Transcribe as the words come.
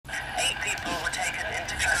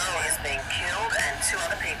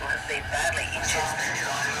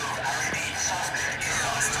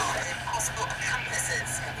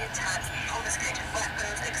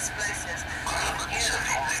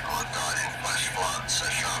That's a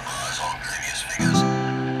sharp rise on previous figures.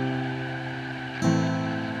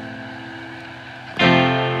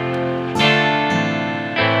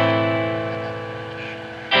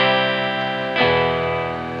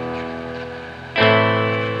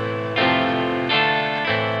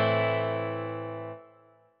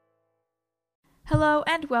 Hello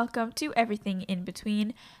and welcome to Everything in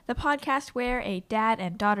Between, the podcast where a dad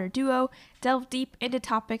and daughter duo delve deep into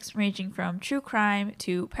topics ranging from true crime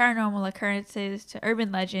to paranormal occurrences to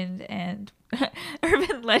urban legends and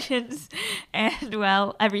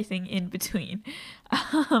well, everything in between.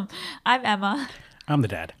 I'm Emma. I'm the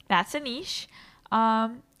dad. That's Anish.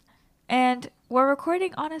 And we're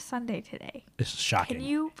recording on a Sunday today. This is shocking. Can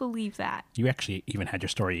you believe that? You actually even had your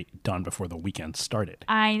story done before the weekend started.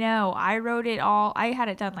 I know. I wrote it all. I had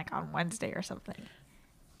it done like on Wednesday or something.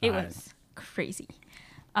 It was crazy.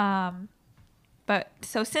 But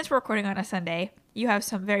so since we're recording on a Sunday, you have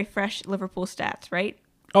some very fresh Liverpool stats, right?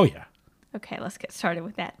 Oh, yeah. Okay, let's get started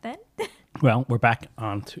with that then. Well, we're back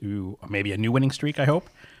on to maybe a new winning streak, I hope.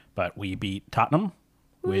 But we beat Tottenham,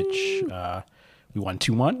 which we won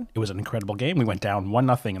 2-1. It was an incredible game. We went down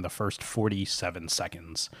 1-0 in the first 47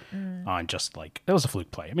 seconds on just like, it was a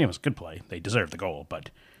fluke play. I mean, it was a good play. They deserved the goal, but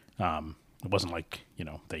it wasn't like,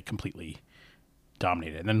 they completely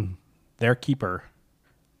dominated. And then their keeper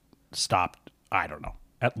stopped, I don't know,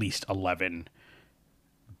 at least 11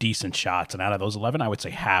 decent shots. And out of those 11, I would say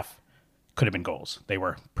half could have been goals. They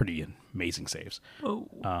were pretty amazing saves.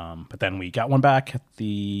 But then we got one back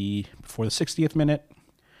before the 60th minute.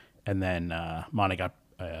 And then Mane got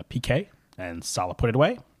PK, and Salah put it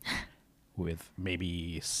away with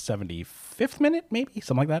maybe 75th minute, maybe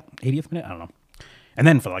something like that, 80th minute, I don't know. And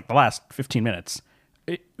then for like the last 15 minutes,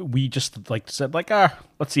 we just said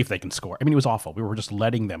let's see if they can score. I mean, it was awful. We were just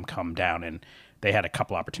letting them come down, and they had a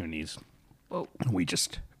couple opportunities. Whoa. We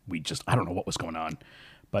just I don't know what was going on,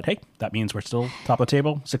 but hey, that means we're still top of the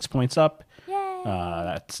table, 6 points up. Yay.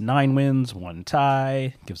 That's 9 wins, 1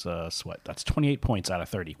 tie. Gives us what? That's 28 points out of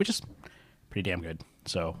 30, which is pretty damn good.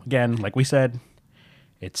 So again, like we said,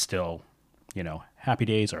 it's still, happy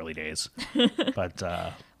days, early days. But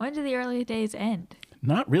When do the early days end?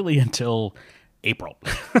 not really until April.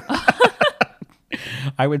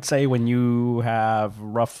 I would say when you have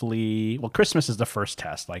roughly, Christmas is the first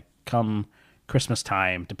test. Like come Christmas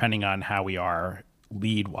time, depending on how we are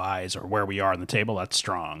lead-wise or where we are in the table, that's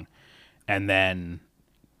strong. And then,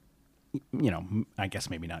 I guess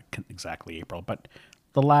maybe not exactly April, but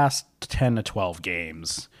the last 10 to 12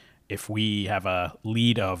 games, if we have a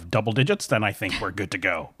lead of double digits, then I think we're good to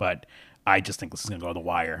go. But I just think this is going to go to the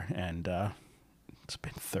wire. And it's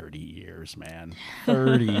been 30 years, man.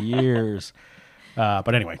 30 years.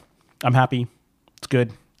 But anyway, I'm happy. It's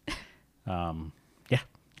good. Yeah,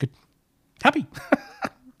 good. Happy.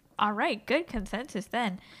 All right, good consensus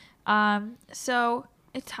then. So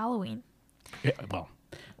it's Halloween. Yeah, well,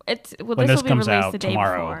 this when this will be comes released out the day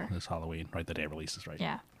tomorrow, before. is Halloween, right? The day it releases, right?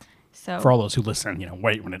 Yeah. So For all those who listen,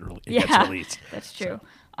 wait when it gets released. That's true.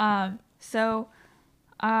 I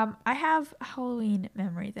have a Halloween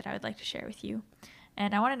memory that I would like to share with you,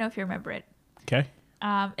 and I want to know if you remember it. Okay.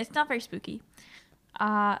 It's not very spooky.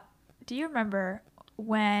 Do you remember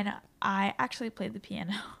when I actually played the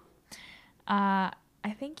piano? I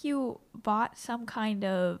think you bought some kind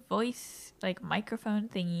of voice, like microphone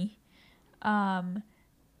thingy.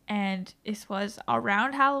 And this was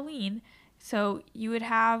around Halloween. So you would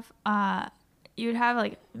have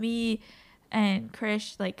like me and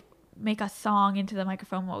Krish like make a song into the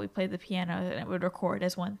microphone while we played the piano, and it would record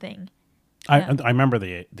as one thing. I remember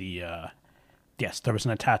the yes, there was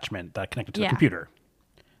an attachment that connected to the computer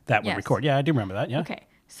that would Yes. record. Yeah, I do remember that. Yeah. Okay.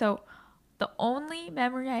 So the only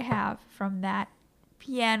memory I have from that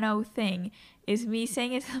piano thing is me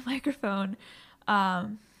saying into the microphone.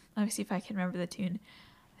 Let me see if I can remember the tune.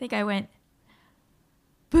 I think I went,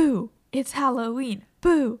 "Boo, it's Halloween.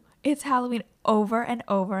 Boo, it's Halloween," over and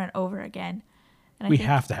over and over again. And We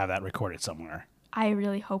have to have that recorded somewhere. I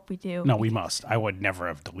really hope we do. No, we must. I would never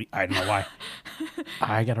have deleted. I don't know why.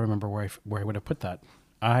 I got to remember where I would have put that.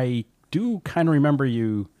 I do kind of remember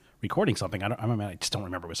you recording something. I just don't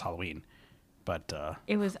remember it was Halloween. But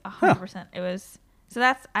It was 100%. It was. So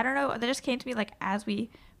that's, I don't know. That just came to me like as we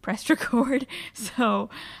pressed record. So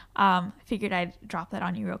figured I'd drop that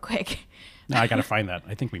on you real quick. no, I got to find that.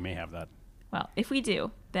 I think we may have that. Well, if we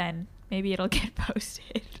do, then maybe it'll get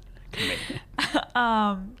posted.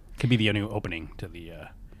 Could be the new opening to the.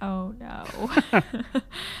 Oh no,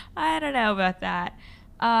 I don't know about that.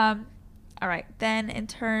 All right, then in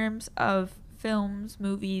terms of films,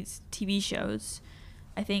 movies, TV shows,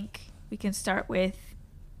 I think we can start with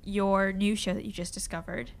your new show that you just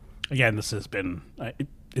discovered. again, this has been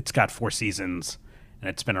it's got 4 seasons and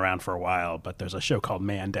it's been around for a while. But there's a show called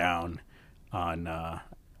Man Down on I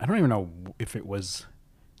don't even know if it was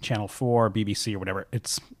Channel 4, BBC, or whatever.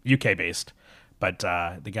 It's UK based, but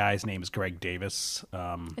the guy's name is Greg Davis.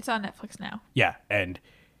 It's on Netflix now. Yeah, and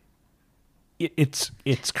it's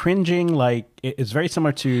cringing. Like it's very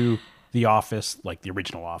similar to The Office, like the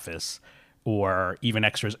original Office, or even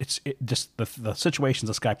Extras. It's just the situations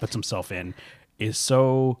this guy puts himself in is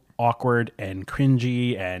so awkward and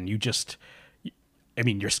cringy, and I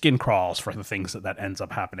mean, your skin crawls for the things that ends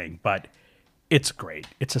up happening. But it's great.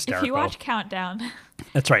 It's hysterical. If you watch Countdown,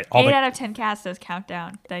 that's right. 8 out of 10 cast does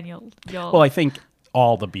Countdown, then you'll. Well, I think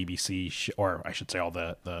all the BBC, or I should say all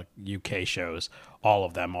the UK shows, all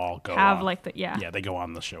of them all go have on. like the Yeah, they go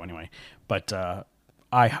on the show anyway. But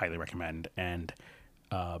I highly recommend. And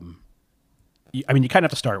I mean, you kind of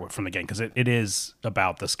have to start from the beginning because it is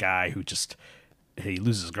about this guy who he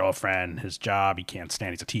loses his girlfriend, his job, he can't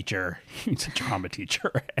stand. He's a teacher. He's a drama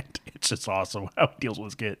teacher, and it's just awesome how he deals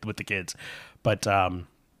with the kids. But I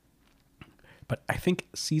think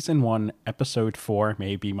season 1, episode 4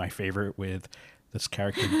 may be my favorite with this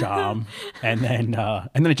character Dom, and then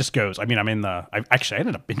it just goes. I mean, I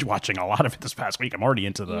ended up binge watching a lot of it this past week. I'm already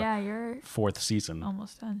into the you're 4th season,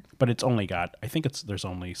 almost done. but it's only got, I think there's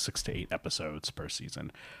only 6 to 8 episodes per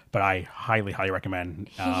season. But I highly recommend.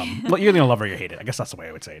 Well, you're gonna love it or you hate it. I guess that's the way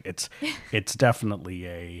I would say it. It's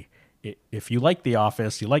definitely if you like The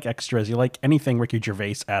Office, you like Extras, you like anything Ricky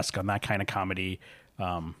Gervais-esque on that kind of comedy,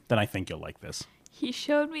 then I think you'll like this. He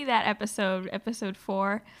showed me that episode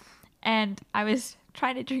 4, and I was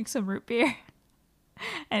trying to drink some root beer,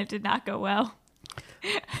 and it did not go well.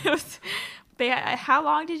 How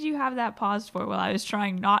long did you have that paused for while I was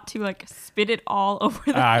trying not to like spit it all over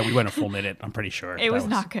the We went a full minute, I'm pretty sure. It was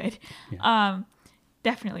not good. Yeah.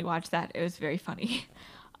 Definitely watch that. It was very funny.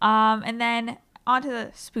 And then onto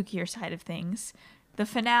the spookier side of things. The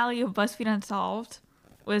finale of BuzzFeed Unsolved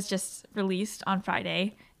was just released on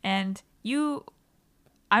Friday, and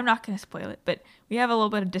I'm not going to spoil it, but we have a little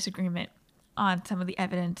bit of disagreement on some of the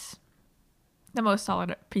evidence, the most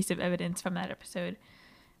solid piece of evidence from that episode,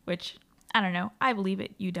 which, I don't know. I believe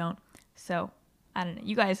it. You don't. So, I don't know.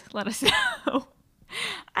 You guys let us know.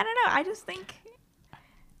 I don't know. I just think...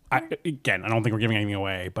 I don't think we're giving anything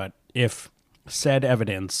away, but if said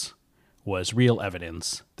evidence was real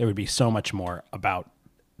evidence, there would be so much more about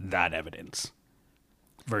that evidence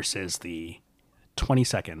versus the 20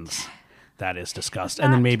 seconds that is discussed,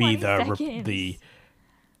 and then maybe the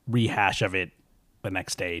rehash of it the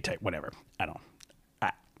next day, type whatever. You're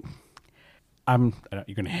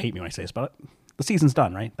gonna hate me when I say this, but the season's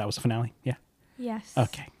done, right? That was the finale. Yeah. Yes.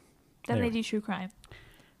 Okay. Then There. they do true crime.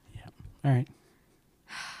 Yeah. All right.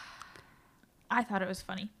 I thought it was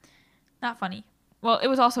funny. Not funny. Well, it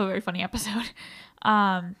was also a very funny episode.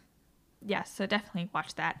 Yeah, so definitely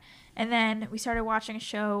watch that. And then we started watching a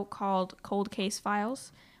show called Cold Case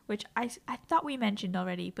Files, which I thought we mentioned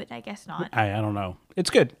already, but I guess not. I don't know.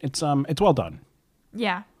 It's good. It's well done.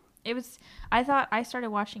 Yeah. It was. I thought I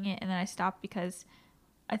started watching it and then I stopped because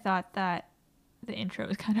I thought that the intro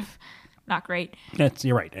was kind of not great.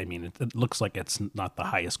 You're right. I mean, it looks like it's not the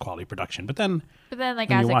highest quality production, but then like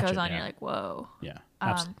when as you it watch goes it, on, yeah. you're like, whoa. Yeah.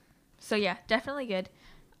 So yeah, definitely good.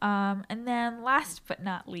 And then last but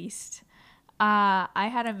not least, I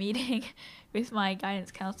had a meeting with my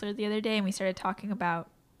guidance counselor the other day, and we started talking about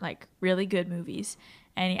like really good movies.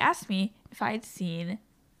 And he asked me if I had seen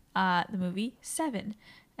the movie Seven,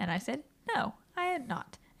 and I said no, I had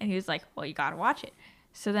not. And he was like, "Well, you gotta watch it."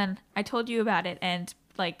 So then I told you about it, and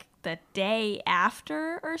like the day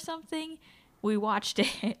after or something, we watched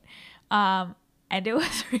it, and it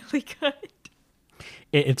was really good.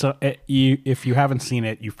 If you haven't seen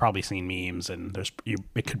it, you've probably seen memes, and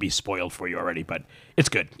it could be spoiled for you already, but it's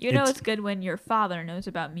good. It's good when your father knows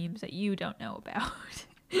about memes that you don't know about.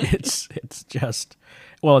 it's just,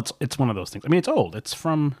 well, it's one of those things. I mean, it's old. It's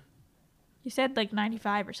from, You said like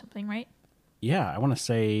 95 or something, right? yeah, I want to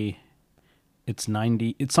say it's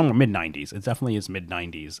 90. It's somewhere mid 90s. It definitely is mid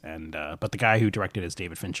 90s, and but the guy who directed is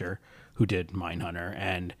David Fincher, who did Mindhunter,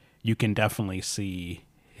 and you can definitely see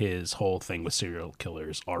his whole thing with serial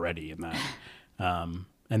killers already in that.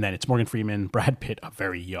 And then it's Morgan Freeman, Brad Pitt, a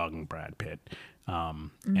very young Brad Pitt,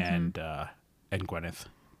 and Gwyneth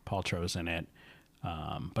Paltrow's in it.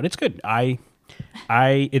 But it's good.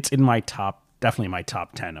 It's in my definitely my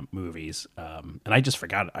top 10 of movies. And I just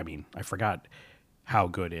forgot. I mean, I forgot how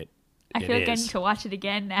good it I feel like I is. need to watch it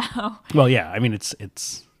again now. Well, yeah. I mean, it's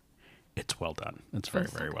well done. It's very,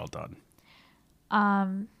 It's so very good. well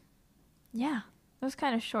done. Yeah, it was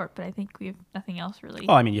kind of short, but I think we have nothing else really.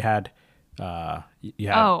 Well, I mean, you had You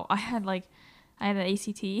have Oh, I had an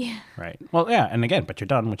ACT. right. Well, yeah, and again, but you're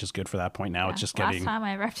done, which is good for that point. Now Yeah, it's just last getting. time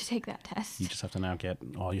I ever have to take that test. You just have to now get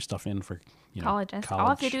all your stuff in for College essay. All I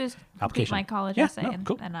have to do is complete application. my college Yeah, essay, no, and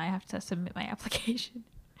cool. then I have to submit my application.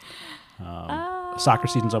 Soccer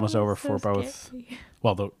season's almost over so for both. scary.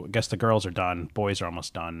 Well, I guess the girls are done. Boys are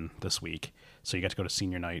almost done this week. So you got to go to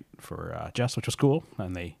senior night for Jess, which was cool,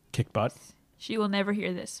 and they kicked butt. She will never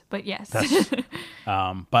hear this, but yes.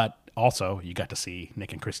 But also, you got to see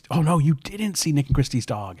Nick and Christy. Oh no, you didn't see Nick and Christy's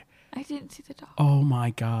dog. I didn't see the dog. Oh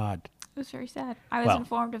my God. It was very sad. I was Well-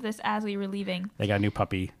 informed of this as we were leaving. They got a new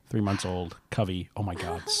puppy, 3 months old, Covey. Oh my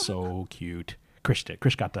God, so cute. Chris did.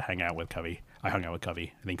 Chris got to hang out with Covey. I hung out with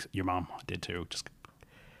Covey. I think your mom did too.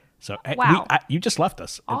 Wow. You just left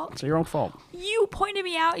us. All- It's your own fault. You pointed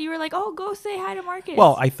me out. You were like, "Oh, go say hi to Marcus."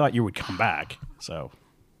 Well, I thought you would come back, so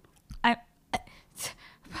I.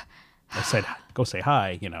 I said, "Go say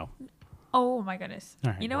hi." Oh my goodness.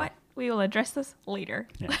 All right, You know well. what? We will address this later.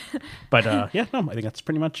 Yeah. But yeah, no, I think that's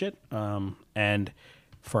pretty much it. And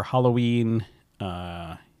for Halloween,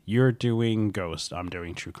 you're doing Ghost. I'm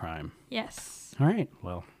doing True Crime. Yes. All right.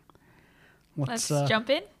 Well, Let's jump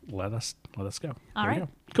in. Let us go. All There we right.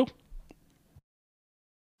 go. Cool.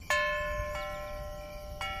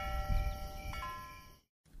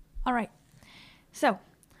 All right. So,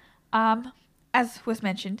 as was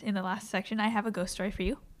mentioned in the last section, I have a ghost story for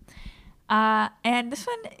you. And this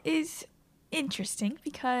one is interesting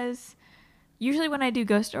because usually when I do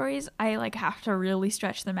ghost stories, I have to really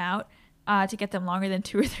stretch them out to get them longer than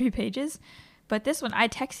 2 or 3 pages. But this one, I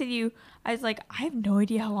texted you. I was like, I have no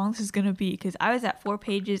idea how long this is going to be because I was at 4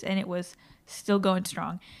 pages and it was still going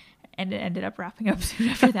strong. And it ended up wrapping up soon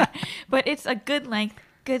after that. But it's a good length,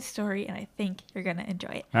 good story, and I think you're going to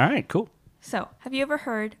enjoy it. All right. Cool. So, have you ever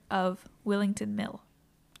heard of Willington Mill?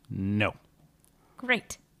 No.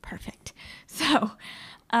 Great. Perfect. So,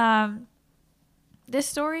 this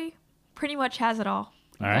story pretty much has it all.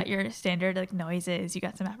 You All got right. your standard noises, you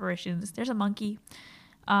got some apparitions, there's a monkey.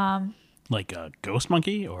 Like a ghost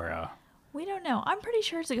monkey or a. We don't know. I'm pretty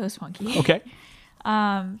sure it's a ghost monkey. Okay.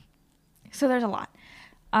 So there's a lot.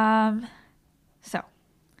 So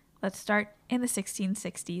let's start in the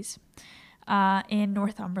 1660s in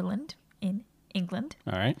Northumberland in England.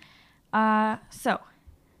 All right. So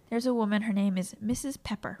there's a woman, her name is Mrs.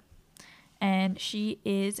 Pepper, and she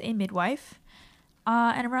is a midwife.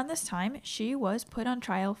 And around this time, she was put on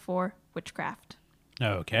trial for witchcraft.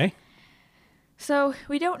 Okay. So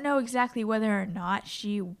we don't know exactly whether or not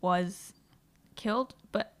she was killed,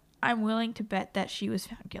 but I'm willing to bet that she was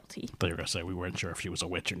found guilty. I thought you were gonna say we weren't sure if she was a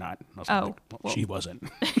witch or not. I was Oh, like, well. she wasn't.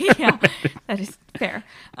 Yeah, that is fair.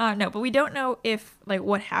 No, but we don't know if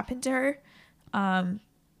what happened to her.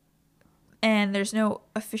 And there's no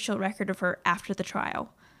official record of her after the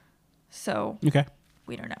trial. So Okay.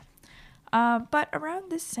 we don't know. But around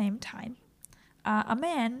this same time, a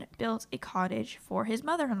man built a cottage for his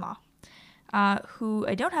mother-in-law, who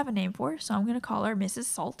I don't have a name for, so I'm going to call her Mrs.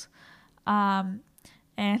 Salt. And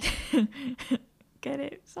get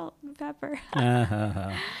it? Salt and pepper.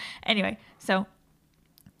 Anyway, so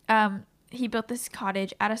he built this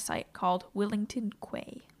cottage at a site called Willington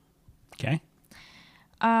Quay. Okay.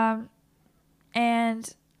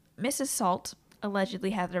 And Mrs. Salt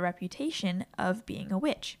allegedly had a reputation of being a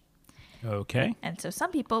witch. Okay. And so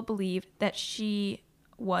some people believe that she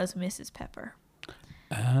was Mrs. Pepper.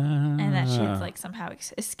 And And that she had somehow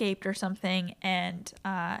escaped or something and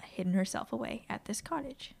hidden herself away at this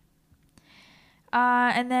cottage.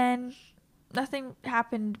 And then nothing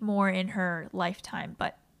happened more in her lifetime.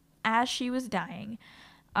 But as she was dying,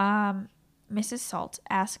 Mrs. Salt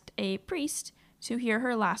asked a priest to hear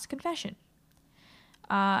her last confession.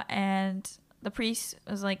 And the priest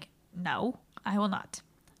was like, "No, I will not."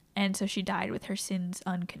 And so she died with her sins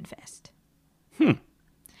unconfessed.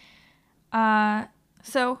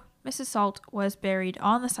 So Mrs. Salt was buried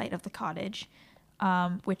on the site of the cottage,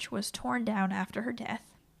 which was torn down after her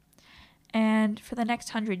death. And for the next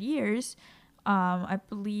 100 years, I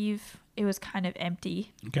believe it was kind of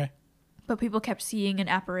empty, Okay. but people kept seeing an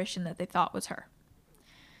apparition that they thought was her.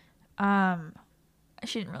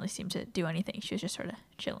 She didn't really seem to do anything. She was just sort of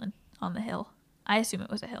chilling on the hill. I assume it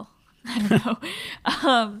was a hill. I don't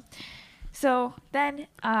know. So then,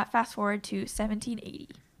 fast forward to 1780.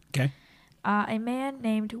 Okay. A man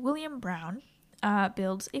named William Brown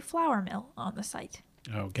builds a flour mill on the site.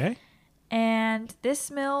 Okay. And this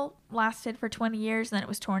mill lasted for 20 years, and then it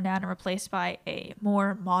was torn down and replaced by a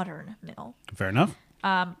more modern mill. Fair enough.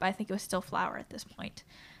 But I think it was still flour at this point.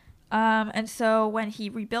 And so when he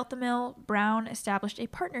rebuilt the mill, Brown established a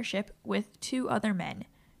partnership with 2 other men,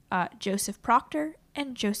 Joseph Proctor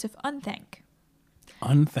and Joseph Unthank.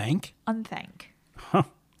 Unthank? Unthank. Huh.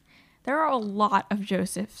 There are a lot of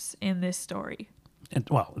Josephs in this story.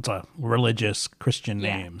 Well, it's a religious Christian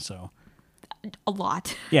Yeah. name, so. A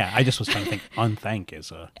lot. Yeah, I just was trying to think. Unthank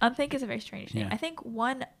is a. Unthank is a very strange name. Yeah. I think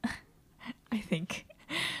one. I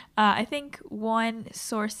think one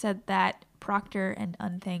source said that Proctor and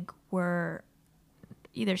Unthank were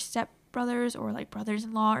either stepbrothers or like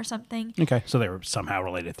brothers-in-law or something. Okay, so they were somehow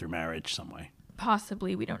related through marriage some way.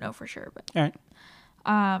 Possibly, we don't know for sure, but All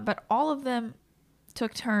right. but all of them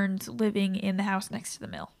took turns living in the house next to the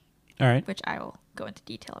mill, All right. which I will go into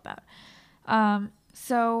detail about.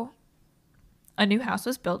 So a new house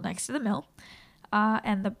was built next to the mill,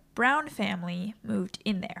 and the Brown family moved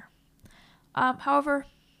in there. However,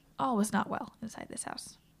 all was not well inside this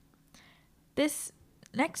house. This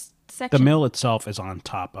next section, The mill itself is on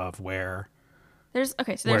top of where. there's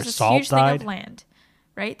this where huge Salt thing died? of land,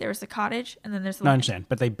 right? There was the cottage, and then there's the No, I land. understand,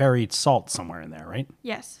 but they buried Salt somewhere in there, right?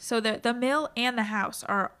 Yes, so the mill and the house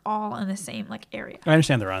are all in the same like area. I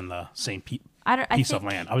understand they're on the same piece of think-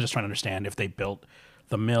 land. I was just trying to understand if they built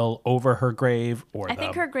the mill over her grave or I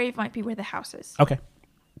think her grave might be where the house is. Okay.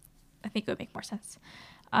 I think it would make more sense.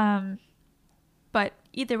 But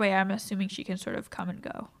either way, I'm assuming she can sort of come and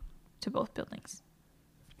go to both buildings.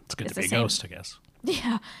 It's good It's to be the a same. ghost, I guess.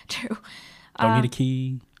 Yeah, true. Don't need a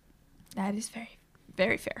key. That is very,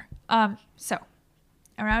 very fair. So,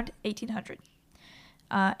 around 1800,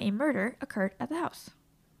 a murder occurred at the house.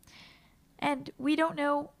 And we don't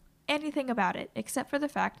know anything about it except for the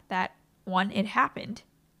fact that, one, it happened,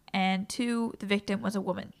 and two, the victim was a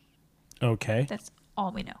woman. Okay. That's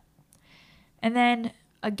all we know. And then,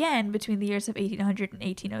 again, between the years of 1800 and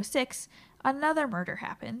 1806, another murder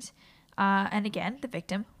happened. And again, the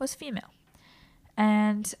victim was female.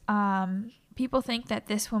 And people think that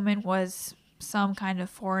this woman was some kind of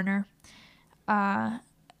foreigner.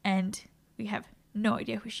 And we have no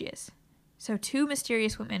idea who she is. So 2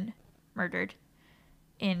 mysterious women murdered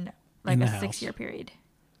in like In a the house. 6-year period.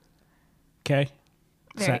 Okay.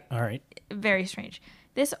 Very- All right. Very strange.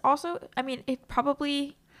 This also, I mean, it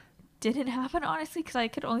probably didn't happen, honestly, because I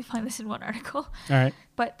could only find this in one article. All right.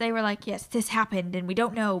 But they were like, yes, this happened, and we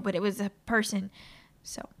don't know, but it was a person.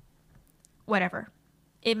 So, whatever.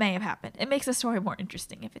 It may have happened. It makes the story more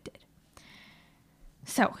interesting if it did.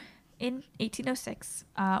 So, in 1806,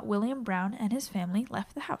 William Brown and his family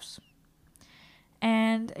left the house.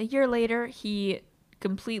 And a year later, he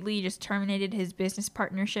completely just terminated his business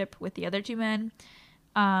partnership with the other 2 men.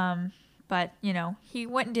 But, you know, he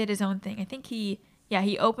went and did his own thing. I think he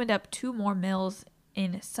opened up 2 more mills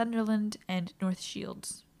in Sunderland and North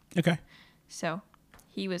Shields. Okay. So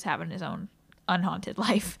he was having his own unhaunted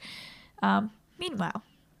life. Meanwhile,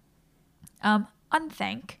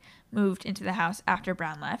 Unthank moved into the house after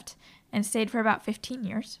Brown left and stayed for about 15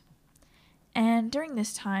 years. And during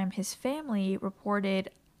this time, his family reported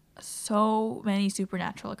so many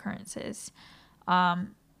supernatural occurrences.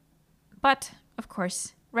 But, of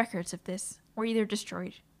course, records of this were either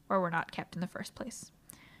destroyed or were not kept in the first place.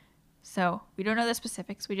 So we don't know the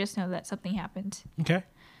specifics. We just know that something happened. Okay.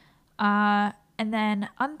 And then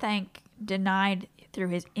Unthank denied through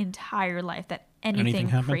his entire life that anything Anything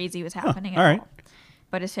happened? crazy was happening all at right. all.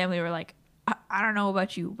 But his family were like, I don't know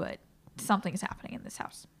about you, but something's happening in this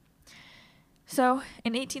house. So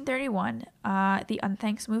in 1831, the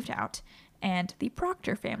Unthanks moved out and the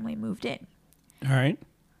Proctor family moved in. All right.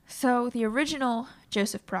 So the original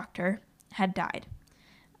Joseph Proctor had died.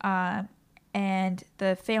 And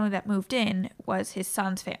the family that moved in was his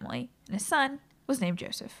son's family. And his son was named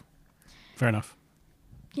Joseph. Fair enough.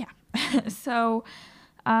 Yeah. So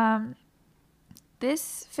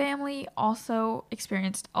this family also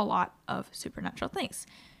experienced a lot of supernatural things.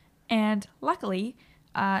 And luckily,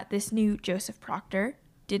 this new Joseph Proctor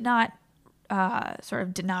did not sort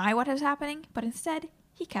of deny what was happening, but instead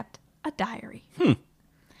he kept a diary.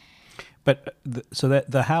 But so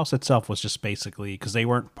that the house itself was just basically because they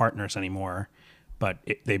weren't partners anymore, but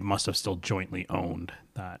they must have still jointly owned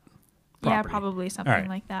that property. Yeah, probably something right.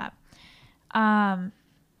 like that.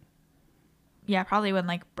 Yeah, probably when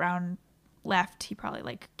like Brown left, he probably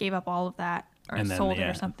like gave up all of that or And then, sold it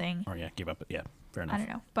yeah. or something. Or gave up. Yeah, fair enough. I don't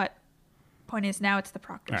know. But point is now it's the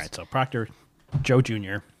Proctors. All right, so Proctor, Joe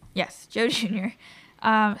Jr. Yes, Joe Jr.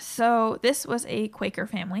 So this was a Quaker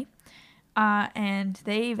family, and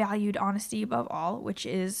they valued honesty above all, which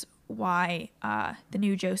is why the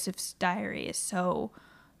new Joseph's diary is so,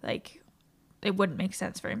 like, it wouldn't make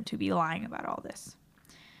sense for him to be lying about all this.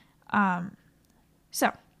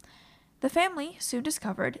 So the family soon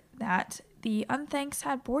discovered that the Unthanks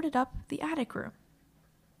had boarded up the attic room.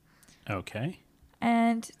 Okay.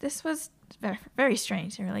 And this was It's very, very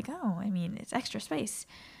strange. They were like, oh, I mean, it's extra space.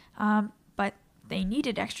 But they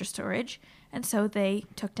needed extra storage, and so they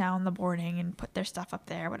took down the boarding and put their stuff up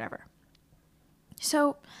there, whatever.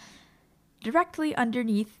 So directly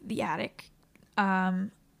underneath the attic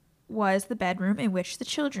was the bedroom in which the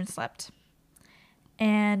children slept.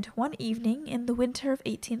 And one evening in the winter of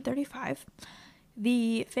 1835,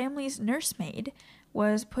 the family's nursemaid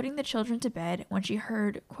was putting the children to bed when she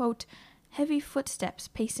heard, quote, heavy footsteps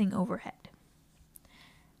pacing overhead.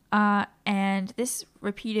 And this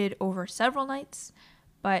repeated over several nights,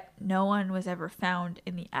 but no one was ever found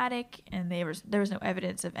in the attic, and there was no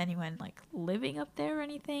evidence of anyone like living up there or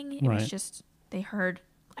anything. It was just they heard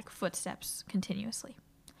like footsteps continuously.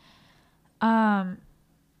 And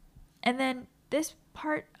then this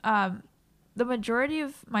part, the majority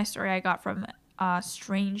of my story I got from a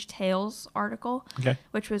Strange Tales article,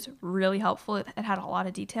 which was really helpful. It had a lot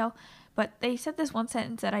of detail, but they said this one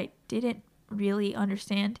sentence that I didn't really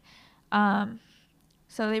understand.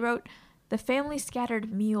 So they wrote, the family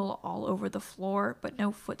scattered meal all over the floor, but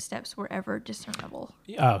no footsteps were ever discernible.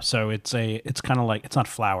 Oh, so it's kind of like, it's not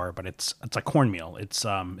flour, but it's like cornmeal. It's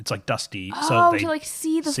like dusty. Oh, so they to like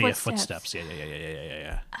see the footsteps.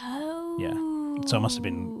 Yeah. Oh. Yeah. So it must have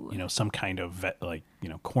been, some kind of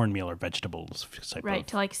cornmeal or vegetables type right, of.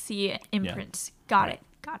 to like see imprints. Yeah. Got it.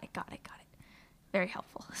 Very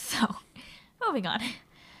helpful. So, moving on.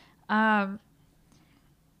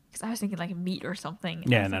 Because I was thinking like meat or something.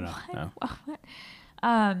 Yeah, no. What?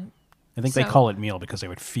 I think they call it meal because they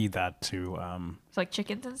would feed that to like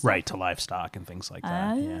chickens and stuff? Right, to livestock and things like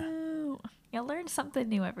that. You learn something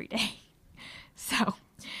new every day. So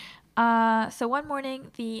one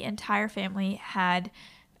morning the entire family had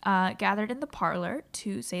gathered in the parlor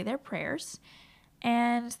to say their prayers,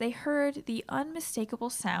 and they heard the unmistakable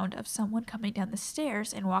sound of someone coming down the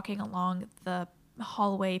stairs and walking along the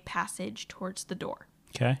hallway passage towards the door.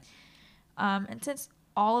 Okay. And since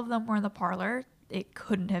all of them were in the parlor, it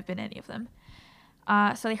couldn't have been any of them.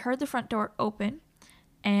 So they heard the front door open,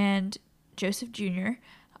 and Joseph Jr.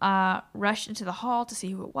 Rushed into the hall to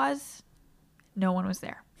see who it was. No one was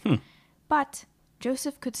there. But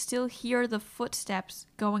Joseph could still hear the footsteps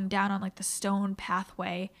going down on like the stone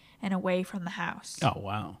pathway and away from the house. Oh,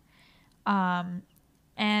 wow.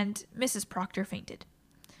 And Mrs. Proctor fainted.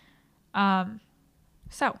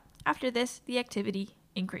 So after this, the activity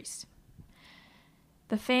increased.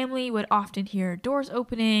 The family would often hear doors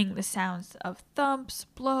opening, the sounds of thumps,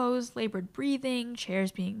 blows, labored breathing,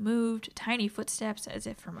 chairs being moved, tiny footsteps as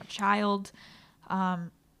if from a child.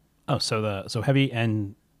 So there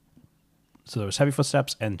was heavy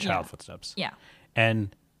footsteps and child footsteps. Yeah.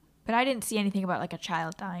 But I didn't see anything about like a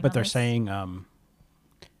child dying. But they're saying,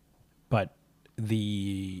 but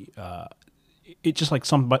the it's just like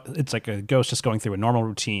it's like a ghost just going through a normal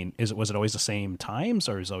routine. Was it always the same times,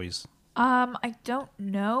 or is it always? I don't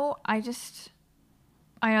know. I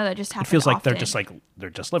know that just happens. It feels like often. they're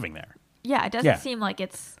just living there. Yeah, it doesn't seem like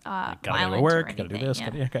it's gotta violent go to work. or Gotta do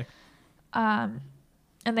anything. this. Okay.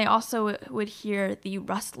 And they also would hear the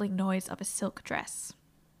rustling noise of a silk dress,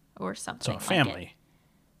 or something. So a family.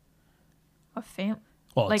 Like a family.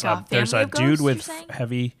 Well, like there's a dude ghosts, with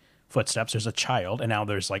heavy footsteps. There's a child, and now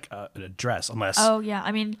there's like a dress. Unless. Oh yeah,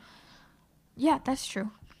 I mean, yeah, that's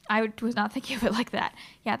true. I was not thinking of it like that.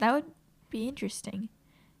 Yeah, that would be interesting.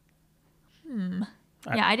 Yeah,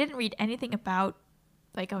 I didn't read anything about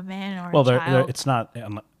like a man or a child. It's not.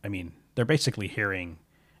 I mean, they're basically hearing,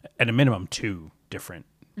 at a minimum, two different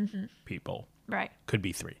people. Right. Could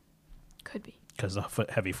be three. Could be. Because the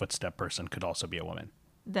heavy footstep person could also be a woman.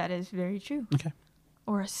 That is very true. Okay.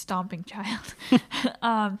 Or a stomping child.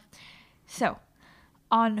 So,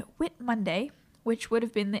 on Whit Monday, which would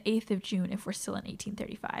have been the 8th of June if we're still in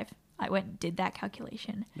 1835, I went and did that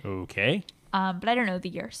calculation. Okay. But I don't know the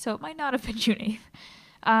year, so it might not have been June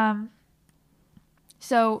 8th.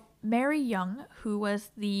 So Mary Young, who was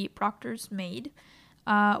the proctor's maid,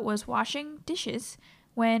 was washing dishes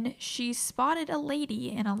when she spotted a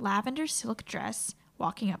lady in a lavender silk dress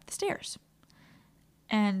walking up the stairs.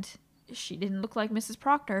 And she didn't look like Mrs.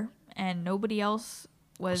 Proctor, and nobody else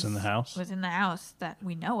was in the house? Was in the house that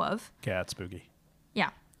we know of. Yeah, it's spooky. Yeah.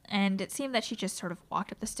 And it seemed that she just sort of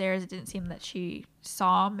walked up the stairs. It didn't seem that she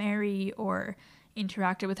saw Mary or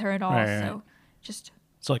interacted with her at all. Right. So just...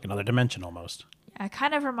 It's like another dimension almost. Yeah, it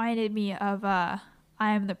kind of reminded me of I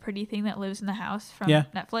Am the Pretty Thing That Lives in the House from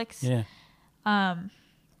Netflix. Yeah.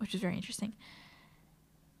 Which is very interesting.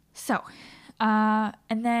 So, and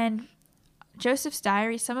then Joseph's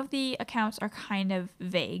diary, some of the accounts are kind of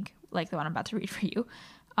vague, like the one I'm about to read for you.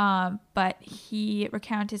 But he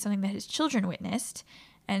recounted something that his children witnessed.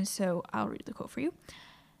 And so I'll read the quote for you.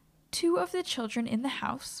 Two of the children in the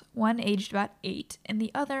house, one aged about 8 and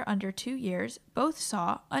the other under 2 years, both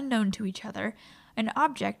saw, unknown to each other, an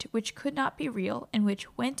object which could not be real and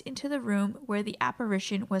which went into the room where the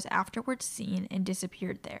apparition was afterwards seen and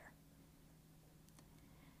disappeared there.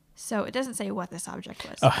 So it doesn't say what this object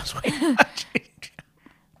was. Oh, that's wait.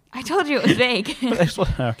 I told you it was vague.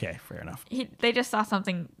 Okay, fair enough. They just saw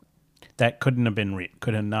something. That couldn't have been real.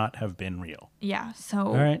 Could have not have been real. Yeah, so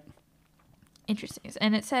All right. interesting.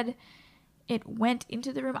 And it said it went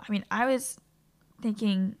into the room. I mean, I was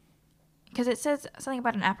thinking, because it says something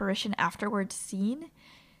about an apparition afterwards seen.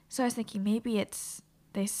 So I was thinking maybe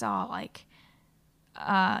they saw like,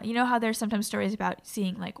 you know how there's sometimes stories about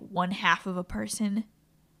seeing like one half of a person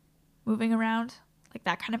moving around, like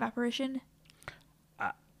that kind of apparition.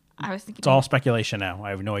 I was thinking It's all speculation now.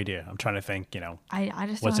 I have no idea. I'm trying to think, I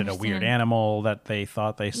just was don't it a weird understand. animal that they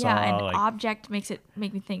thought they saw? Yeah, an like, object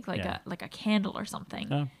make me think like Yeah. a candle or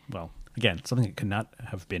something. well, again, something that could not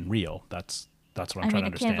have been real. That's what I'm I trying mean, to a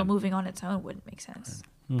understand. candle moving on its own wouldn't make sense.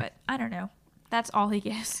 But I don't know. That's all he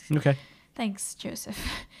gives. Okay. Thanks, Joseph.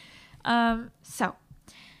 In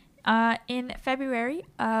February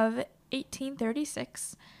of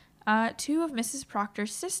 1836, two of Mrs.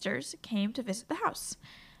 Proctor's sisters came to visit the house.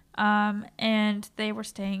 And they were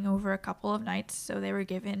staying over a couple of nights, so they were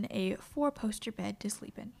given a 4-poster bed to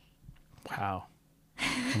sleep in. Wow.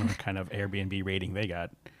 I wonder what kind of Airbnb rating they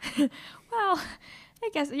got. Well, I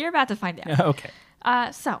guess you're about to find out. Okay.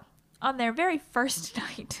 So, on their very first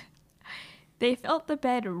night, they felt the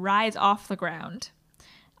bed rise off the ground.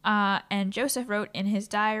 And Joseph wrote in his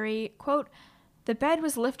diary, quote, "The bed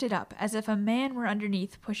was lifted up as if a man were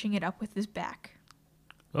underneath pushing it up with his back."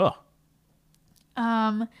 Oh.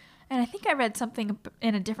 And I think I read something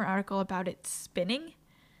in a different article about it spinning,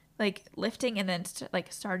 like lifting and then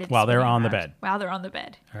started While they're spinning on the around. bed. While they're on the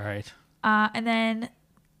bed. All right. And then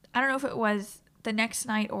I don't know if it was the next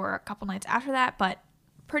night or a couple nights after that, but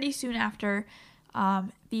pretty soon after,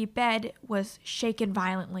 the bed was shaken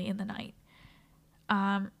violently in the night.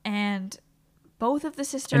 And both of the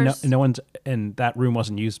sisters... And no one's... And that room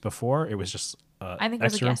wasn't used before? It was just I think it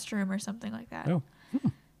was a guest room or something like that.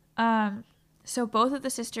 Oh. So both of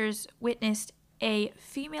the sisters witnessed a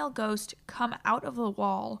female ghost come out of the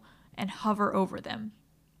wall and hover over them.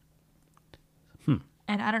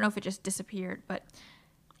 And I don't know if it just disappeared, but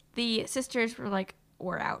the sisters were like,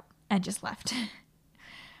 we're out, and just left.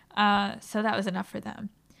 So that was enough for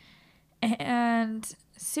them. And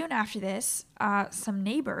soon after this, some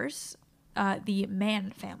neighbors, the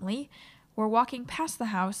Mann family, were walking past the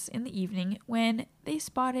house in the evening when they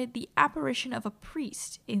spotted the apparition of a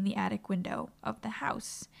priest in the attic window of the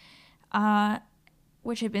house,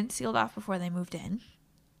 which had been sealed off before they moved in.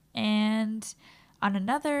 And on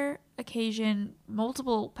another occasion,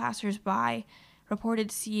 multiple passersby reported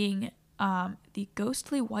seeing the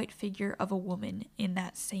ghostly white figure of a woman in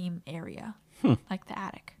that same area, like the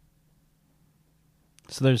attic.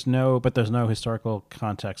 So there's no historical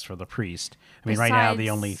context for the priest. I mean, right now, the Besides-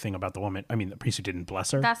 only thing about the woman, the priest who didn't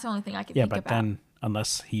bless her. That's the only thing I can Yeah, think but about. then,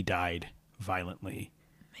 unless he died violently.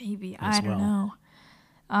 Maybe. as I don't well.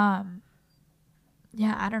 know.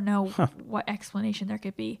 Yeah, I don't know what explanation there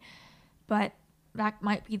could be. But that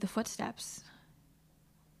might be the footsteps.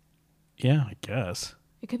 Yeah, I guess.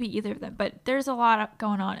 It could be either of them. But there's a lot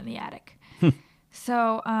going on in the attic.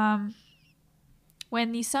 So,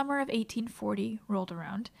 when the summer of 1840 rolled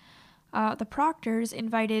around, the Proctors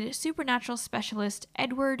invited supernatural specialist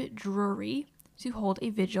Edward Drury to hold a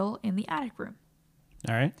vigil in the attic room.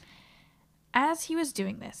 All right. As he was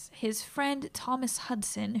doing this, his friend Thomas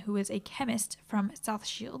Hudson, who is a chemist from South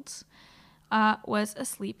Shields, was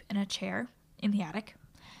asleep in a chair in the attic.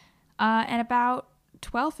 And about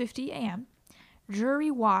 12:50 a.m.,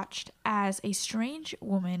 Drury watched as a strange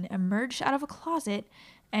woman emerged out of a closet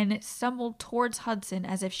and stumbled towards Hudson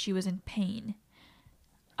as if she was in pain.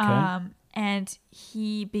 Okay. And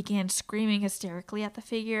he began screaming hysterically at the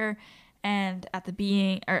figure and at the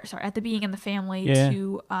being in the family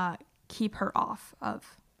to keep her off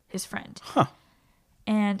of his friend. Huh.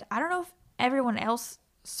 And I don't know if everyone else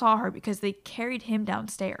saw her because they carried him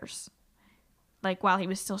downstairs, like while he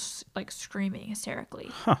was still screaming hysterically.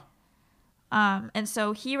 Huh. And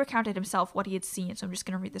so he recounted himself what he had seen. So I'm just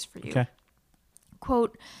going to read this for you. Okay.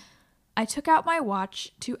 Quote, "I took out my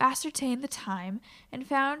watch to ascertain the time and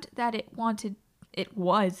found that it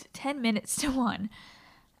was 10 minutes to 1.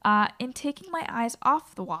 In taking my eyes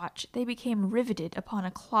off the watch, they became riveted upon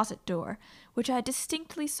a closet door, which I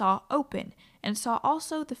distinctly saw open, and saw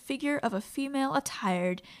also the figure of a female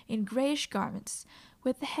attired in grayish garments,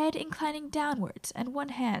 with the head inclining downwards and one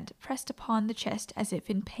hand pressed upon the chest as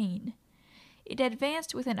if in pain. it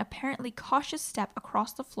advanced with an apparently cautious step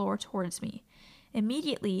across the floor towards me.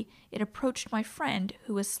 Immediately, it approached my friend,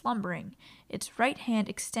 who was slumbering, its right hand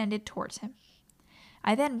extended towards him.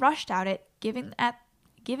 I then rushed at it, giving at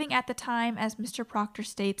the time, as Mr. Proctor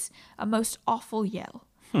states, a most awful yell.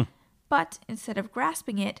 But instead of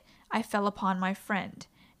grasping it, I fell upon my friend,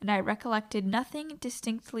 and I recollected nothing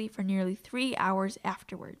distinctly for nearly 3 hours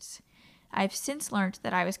afterwards. I have since learnt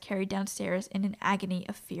that I was carried downstairs in an agony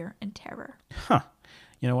of fear and terror. Huh.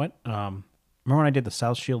 You know what? Remember when I did the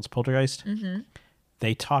South Shields Poltergeist? Mm-hmm.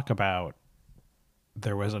 They talk about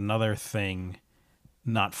there was another thing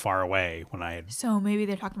not far away when I had... So maybe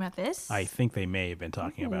they're talking about this? I think they may have been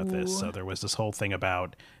talking about this. So there was this whole thing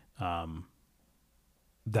about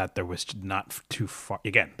that there was not too far...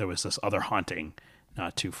 Again, there was this other haunting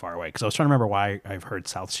not too far away. Because I was trying to remember why I've heard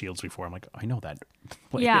South Shields before. I'm like, I know that.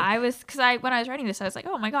 Yeah, I was... Because when I was writing this, I was like,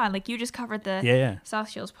 oh my God, like you just covered the South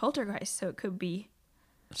Shields Poltergeist, so it could be...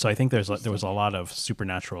 So I think there was a lot of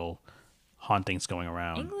supernatural hauntings going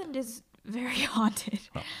around. England is very haunted.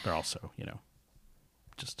 Well, they're also,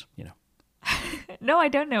 just. No, I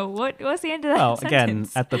don't know. What's the end of that Well,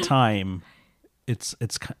 sentence? again, at the time,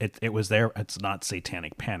 it was there. It's not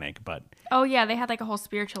satanic panic, but Oh yeah, they had like a whole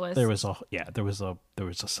spiritualist. there was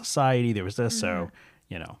a society. There was this, so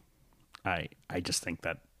I just think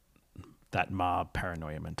that mob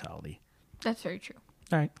paranoia mentality. That's very true.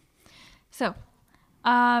 All right. So,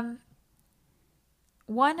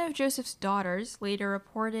 one of Joseph's daughters later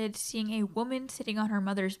reported seeing a woman sitting on her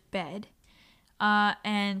mother's bed.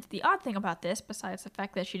 And the odd thing about this, besides the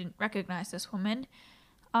fact that she didn't recognize this woman,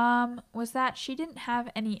 was that she didn't have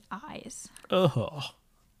any eyes. Ugh.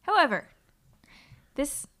 However,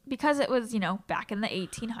 because it was, back in the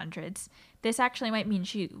 1800s, this actually might mean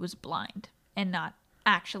she was blind and not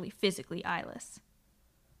actually physically eyeless.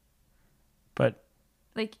 But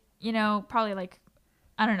Like, probably like,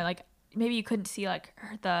 I don't know, like maybe you couldn't see like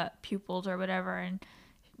the pupils or whatever, and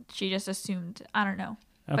she just assumed, I don't know.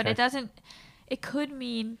 But Okay. it could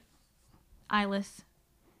mean eyeless.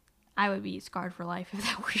 I would be scarred for life if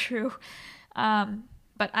that were true.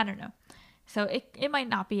 But I don't know. So it might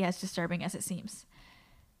not be as disturbing as it seems.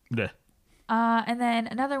 bleh. And then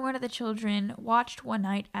another one of the children watched one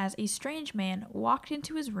night as a strange man walked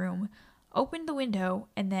into his room, opened the window,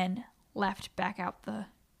 and then left back out the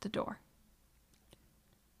door.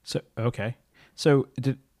 So okay. So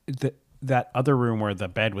did that other room where the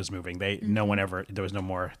bed was moving? No one ever. There was no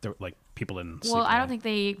more. Like people didn't. Well, sleep I in don't it. think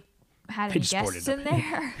they had They any just boarded guests up. in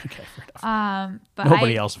there. Okay, fair enough. But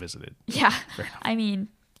Nobody else visited. Yeah. Fair enough. I mean,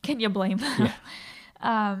 can you blame them?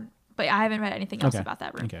 But I haven't read anything else Okay. about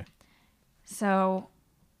that room. Okay. So,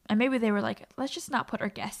 and maybe they were like, let's just not put our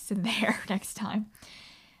guests in there next time.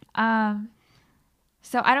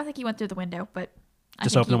 So I don't think he went through the window, but I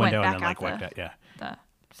Just think open the he went window and back then like out whack that. Yeah.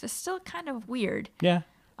 So it's still kind of weird. Yeah.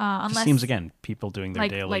 Unless Just seems again people doing their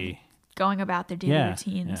like daily. going about their daily Yeah,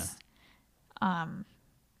 routines.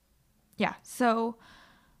 Yeah. So,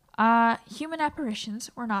 human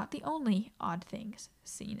apparitions were not the only odd things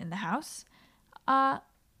seen in the house.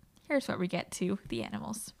 Here's what we get to: the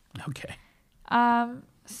animals. Okay.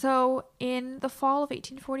 So in the fall of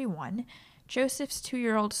 1841, Joseph's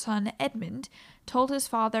 2-year-old son Edmund told his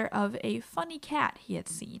father of a funny cat he had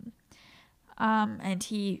seen. And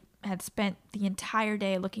he had spent the entire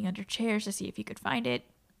day looking under chairs to see if he could find it,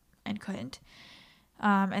 and couldn't.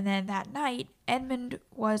 And then that night, Edmund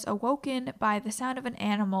was awoken by the sound of an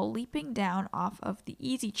animal leaping down off of the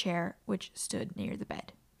easy chair which stood near the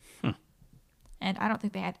bed. And I don't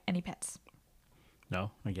think they had any pets.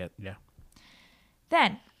 No, I get. Yeah.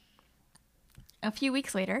 Then, a few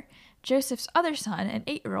weeks later, Joseph's other son, an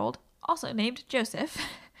 8-year-old, also named Joseph.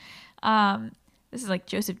 This is like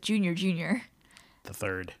Joseph Jr. Jr. The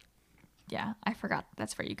third. Yeah, I forgot.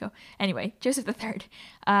 That's where you go. Anyway, Joseph III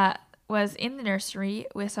was in the nursery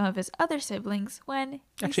with some of his other siblings when...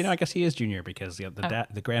 Actually, no. I guess he is junior because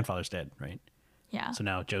the grandfather's dead, right? Yeah. So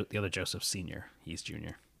now the other Joseph's senior. He's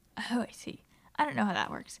junior. Oh, I see. I don't know how that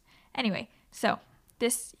works. Anyway, so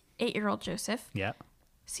this 8-year-old Joseph Yeah.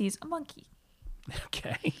 sees a monkey.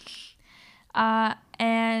 Okay.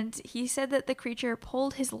 And he said that the creature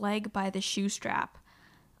pulled his leg by the shoe strap.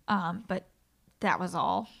 But that was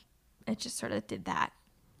all. It just sort of did that.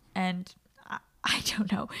 And I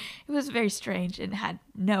don't know. It was very strange and had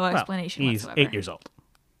no explanation he's whatsoever. 8 years old.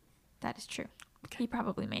 That is true. He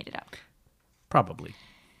probably made it up. Probably.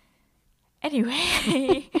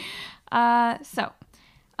 Anyway, so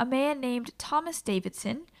a man named Thomas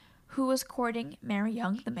Davidson, who was courting Mary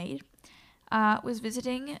Young, the maid, was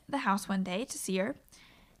visiting the house one day to see her,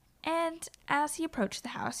 and as he approached the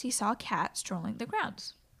house, he saw a cat strolling the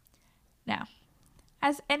grounds. Now,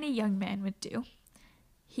 as any young man would do,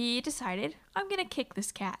 he decided, I'm going to kick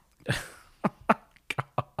this cat.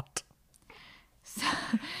 God.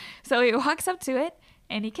 So he walks up to it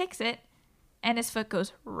and he kicks it, and his foot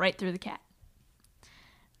goes right through the cat.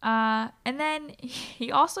 And then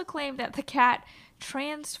he also claimed that the cat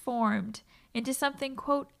transformed into something,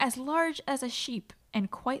 quote, as large as a sheep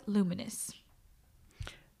and quite luminous.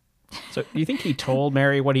 So do you think he told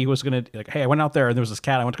Mary what he was going to, like, hey, I went out there and there was this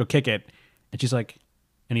cat, I went to go kick it. And she's like,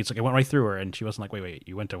 and he's like, I went right through her. And she wasn't like, wait,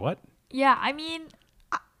 you went to what? Yeah, I mean,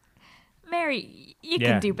 Mary, you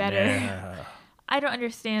can do better. Yeah. I don't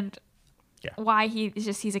understand Yeah. why he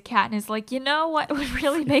just sees a cat and is like, you know what would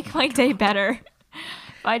really make my day better?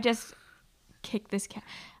 If I just kick this cat.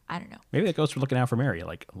 I don't know. Maybe that goes for looking out for Mary.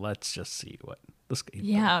 Like, let's just see what this guy.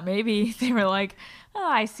 Yeah, maybe they were like, oh,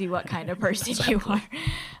 I see what kind of person you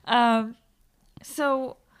are.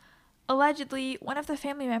 So, allegedly, one of the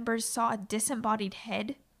family members saw a disembodied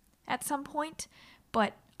head at some point,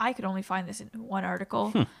 but I could only find this in one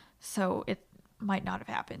article, so it might not have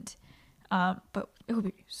happened. But it would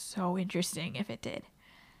be so interesting if it did.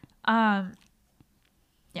 Yeah.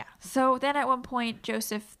 So then at one point,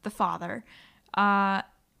 Joseph, the father,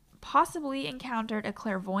 possibly encountered a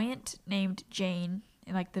clairvoyant named Jane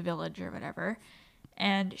in like the village or whatever,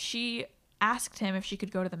 and she asked him if she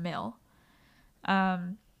could go to the mill.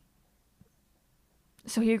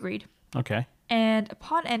 So he agreed. Okay. And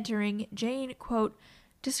upon entering, Jane, quote,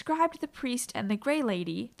 described the priest and the Grey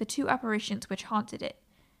Lady, the two apparitions which haunted it.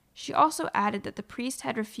 She also added that the priest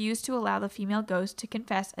had refused to allow the female ghost to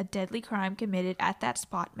confess a deadly crime committed at that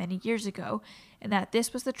spot many years ago, and that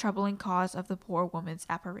this was the troubling cause of the poor woman's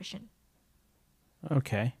apparition.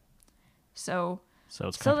 Okay. So So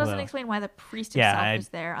it's still kind of doesn't explain why the priest Yeah, himself I- is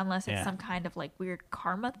there, unless it's yeah. some kind of like weird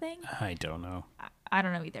karma thing. I don't know. I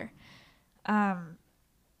don't know either.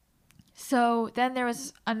 So then there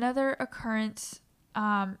was another occurrence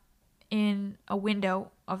in a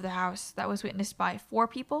window of the house that was witnessed by 4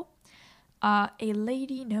 people. A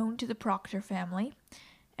lady known to the Proctor family,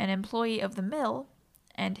 an employee of the mill,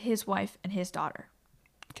 and his wife and his daughter.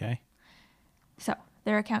 Okay. So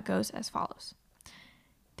their account goes as follows.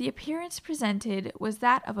 The appearance presented was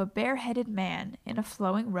that of a bareheaded man in a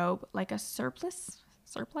flowing robe like a surplice?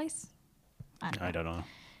 I don't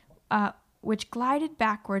know. Which glided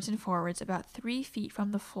backwards and forwards about 3 feet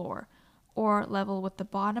from the floor, or level with the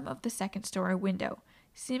bottom of the second-story window,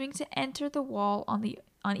 seeming to enter the wall on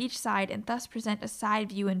each side and thus present a side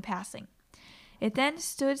view in passing. It then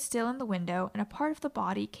stood still in the window, and a part of the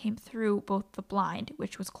body came through both the blind,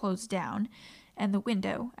 which was closed down, and the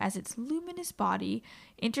window, as its luminous body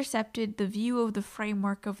intercepted the view of the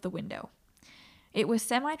framework of the window. It was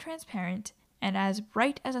semi-transparent and as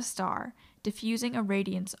bright as a star, diffusing a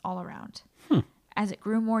radiance all around. As it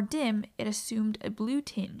grew more dim, it assumed a blue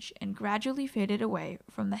tinge and gradually faded away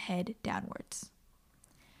from the head downwards.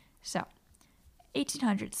 So,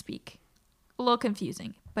 1800s speak. A little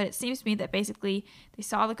confusing, but it seems to me that basically they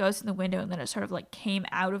saw the ghost in the window and then it sort of like came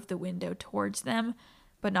out of the window towards them,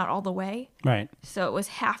 but not all the way. Right. So it was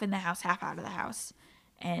half in the house, half out of the house.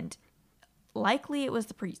 And likely it was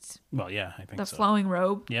the priest. Well, yeah, I think The so. flowing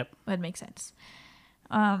robe. Yep. Would make sense.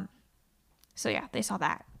 So yeah, they saw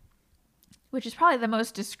that, which is probably the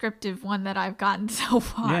most descriptive one that I've gotten so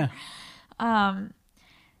far. Yeah.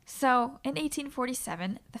 So in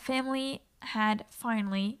 1847, the family had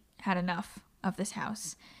finally had enough of this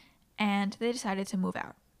house, and they decided to move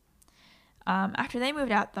out. After they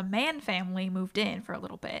moved out, the Mann family moved in for a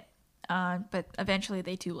little bit, but eventually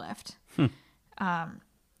they too left.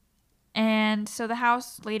 And so the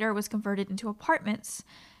house later was converted into apartments,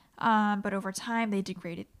 but over time they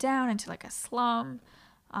degraded down into like a slum,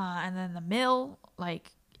 and then the mill,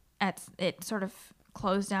 it sort of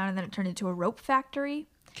closed down, and then it turned into a rope factory.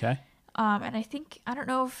 Okay. And I don't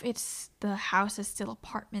know if it's the house is still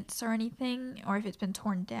apartments or anything, or if it's been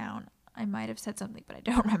torn down. I might have said something, but I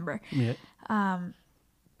don't remember. Yeah.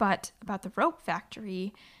 But about the rope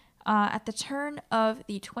factory, at the turn of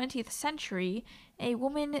the 20th century, a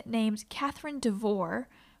woman named Catherine DeVore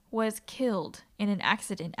was killed in an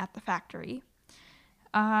accident at the factory.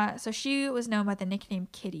 So she was known by the nickname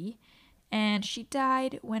Kitty, and she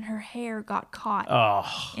died when her hair got caught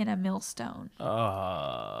in a millstone.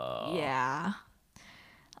 Yeah.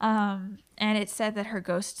 And it said that her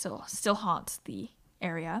ghost still haunts the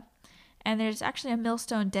area. And there's actually a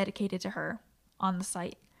millstone dedicated to her on the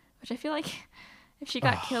site, which I feel like if she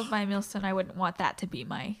got killed by a millstone, I wouldn't want that to be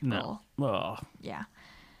my little... Oh. Yeah.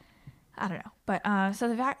 I don't know. But so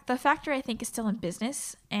the factory, I think, is still in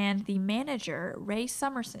business, and the manager, Ray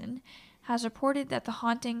Summerson, has reported that the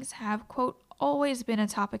hauntings have, quote, always been a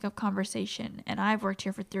topic of conversation, and I've worked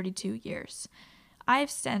here for 32 years.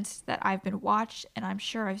 I've sensed that I've been watched, and I'm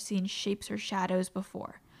sure I've seen shapes or shadows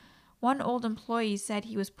before. One old employee said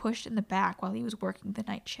he was pushed in the back while he was working the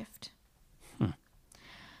night shift.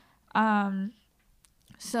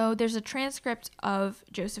 So there's a transcript of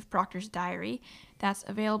Joseph Proctor's diary that's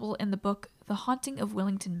available in the book The Haunting of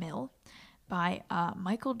Willington Mill by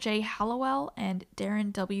Michael J. Hallowell and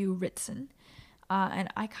Darren W. Ritson. And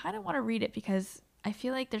I kind of want to read it because I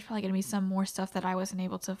feel like there's probably going to be some more stuff that I wasn't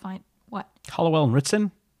able to find. What? Hollowell and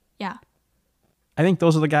Ritson? Yeah. I think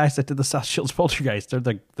those are the guys that did the South Shields Poltergeist.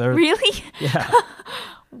 They're Really? Yeah.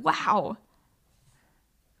 Wow.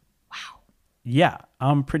 Yeah,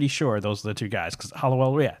 I'm pretty sure those are the two guys. Because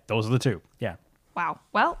Hollowell, yeah, those are the two. Yeah. Wow.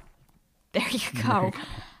 Well, there you go.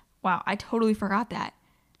 Wow, I totally forgot that.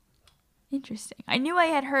 Interesting. I knew I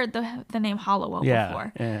had heard the name Hollowell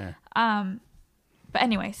before. Yeah. But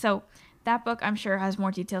anyway, so that book I'm sure has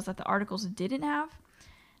more details that the articles didn't have.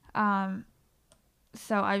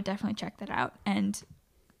 So I would definitely check that out. And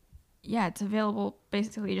yeah, it's available.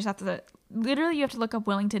 Basically, you just have to literally you have to look up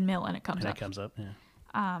Willington Mill and it comes up. It comes up.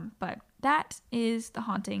 Yeah. But that is The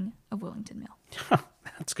Haunting of Willington Mill.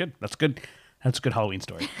 That's good. That's good. That's a good Halloween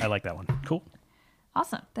story. I like that one. Cool.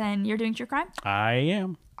 Awesome. Then you're doing true crime? I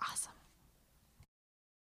am. Awesome.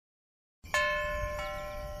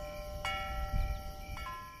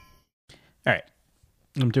 All right.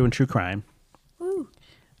 I'm doing true crime. Woo.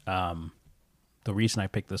 The reason I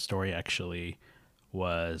picked this story actually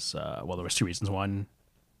was, there was two reasons. One,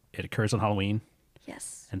 it occurs on Halloween.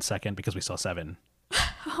 Yes. And second, because we saw Seven.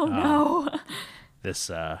 Oh no. There's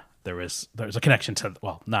a connection to,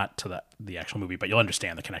 well, not to the actual movie, but you'll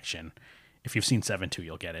understand the connection. If you've seen 7 too,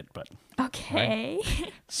 you'll get it. But okay.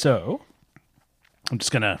 Right? So I'm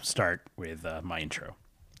just gonna start with my intro,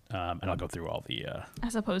 and I'll go through all the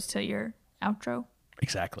As opposed to your outro.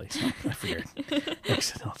 exactly. So I figured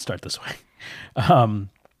I'll start this way.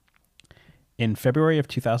 In February of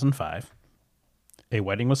 2005, a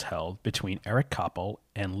wedding was held between Eric Koppel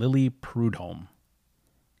and Lily Prudhomme.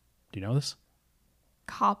 Do you know this?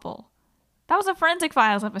 Koppel. That was a Forensic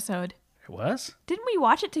Files episode. It was? Didn't we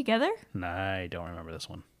watch it together? Nah, I don't remember this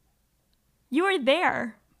one. You were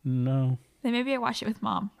there. No, Then maybe I watched it with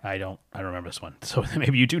Mom. I don't remember this one. So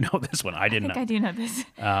maybe you do know this one. I I didn't think know. I do know this.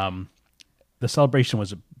 The celebration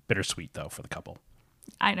was bittersweet, though, for the couple.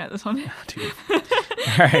 I know this one. All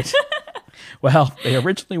right. Well, they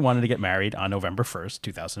originally wanted to get married on November 1st,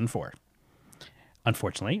 2004.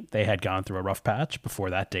 Unfortunately, they had gone through a rough patch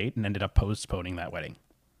before that date and ended up postponing that wedding.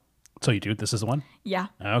 So you do? This is the one? Yeah.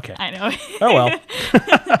 Okay. I know. Oh,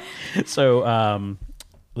 well. So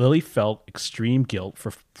Lily felt extreme guilt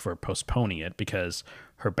for postponing it because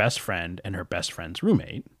her best friend and her best friend's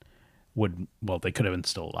roommate they could have been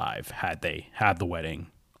still alive had they had the wedding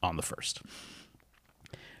on the 1st.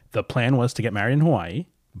 The plan was to get married in Hawaii,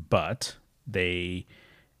 but they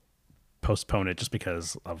postponed it just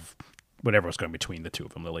because of whatever was going between the two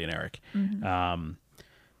of them, Lily and Eric. Mm-hmm.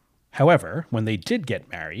 However, when they did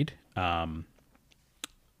get married, her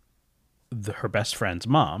best friend's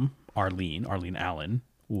mom, Arlene Allen,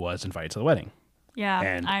 was invited to the wedding. Yeah,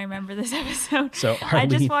 And- I remember this episode. So I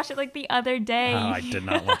just Arlene- watched it like the other day. Oh, I did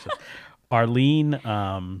not watch it. Arlene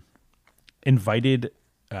invited.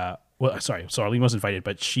 So Arlene was invited,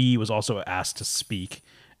 but she was also asked to speak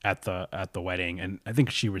at the wedding, and I think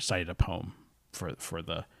she recited a poem for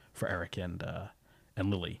Eric and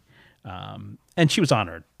Lily, and she was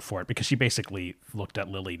honored for it because she basically looked at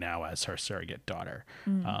Lily now as her surrogate daughter.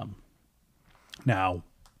 Now,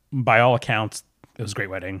 by all accounts, it was a great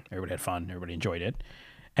wedding. Everybody had fun. Everybody enjoyed it.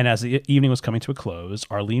 And as the evening was coming to a close,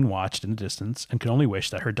 Arlene watched in the distance and could only wish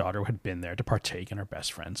that her daughter had been there to partake in her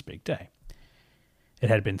best friend's big day. It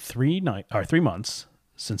had been 3 months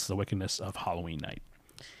since the wickedness of Halloween night.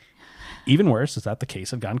 Even worse is that the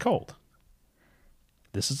case had gone cold.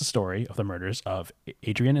 This is the story of the murders of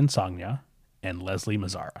Adrian Insogna and Leslie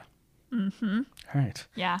Mazzara. Mm-hmm. All right.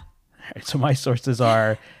 Yeah. All right. So my sources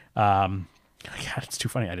are, God, it's too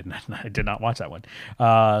funny. I did not watch that one.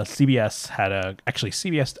 CBS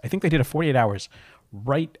CBS, I think they did a 48 hours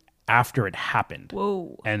right after it happened.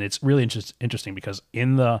 Whoa. And it's really interesting because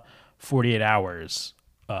in the 48 hours,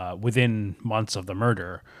 within months of the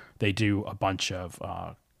murder, they do a bunch of,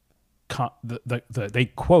 they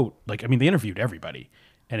quote, like, I mean, they interviewed everybody.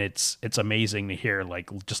 And it's amazing to hear,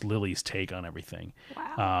 like, just Lily's take on everything.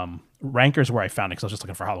 Wow. Ranker's where I found it because I was just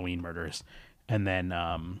looking for Halloween murders. And then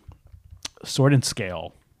Sword and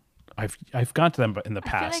Scale, I've gone to them in the I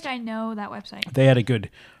past. feel like I know that website. They had a good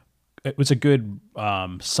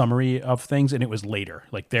summary of things, and it was later.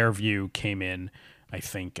 Like, their view came in I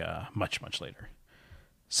think, much, much later.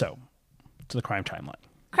 So, to the crime timeline.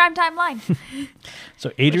 Crime timeline, So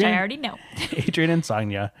which I Adrian, already know. Adrian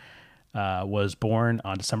Insognia was born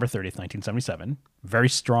on December 30th, 1977. Very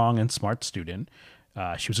strong and smart student.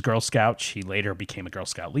 She was a Girl Scout. She later became a Girl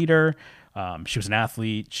Scout leader. She was an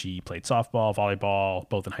athlete. She played softball, volleyball,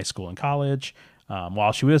 both in high school and college.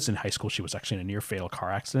 While she was in high school, she was actually in a near fatal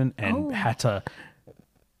car accident and had to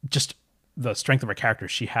just the strength of her character.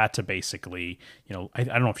 She had to basically, I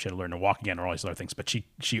don't know if she had to learn to walk again or all these other things, but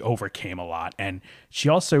she overcame a lot. And she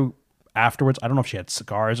also afterwards, I don't know if she had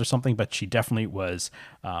scars or something, but she definitely was,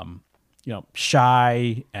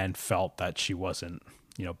 shy and felt that she wasn't,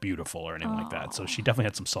 beautiful or anything like that. So she definitely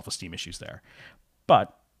had some self-esteem issues there,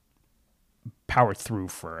 but powered through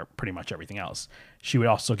for pretty much everything else. She would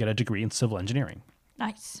also get a degree in civil engineering.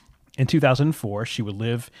 Nice. In 2004, she would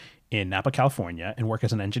live in Napa, California, and work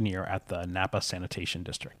as an engineer at the Napa Sanitation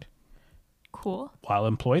District. Cool. While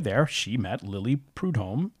employed there, she met Lily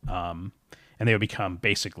Prudhomme, and they would become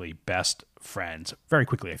basically best friends very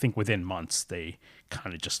quickly. I think within months, they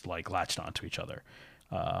kind of just latched onto each other.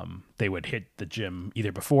 They would hit the gym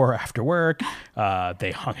either before or after work.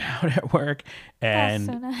 They hung out at work, and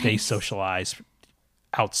That's so nice. they socialized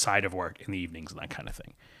outside of work in the evenings and that kind of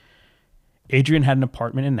thing. Adrian had an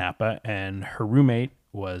apartment in Napa, and her roommate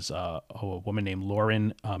was a woman named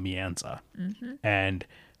Lauren Mianza. And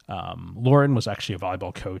Lauren was actually a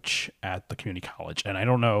volleyball coach at the community college. And I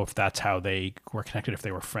don't know if that's how they were connected, if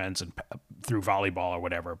they were friends and through volleyball or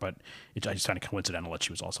whatever, but I just kind of coincidental that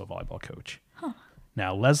she was also a volleyball coach.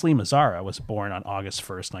 Now, Leslie Mazzara was born on August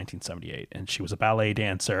 1st, 1978, and she was a ballet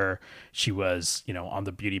dancer. She was, on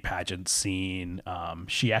the beauty pageant scene.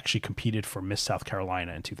 She actually competed for Miss South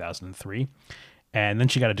Carolina in 2003. And then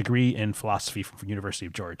she got a degree in philosophy from University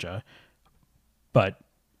of Georgia. But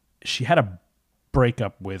she had a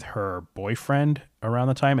breakup with her boyfriend around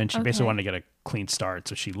the time, and she basically wanted to get a clean start.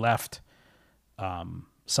 So she left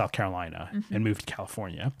South Carolina and moved to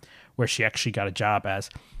California, where she actually got a job as,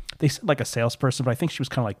 they said a salesperson, but I think she was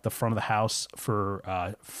kind of the front of the house for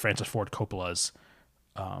Francis Ford Coppola's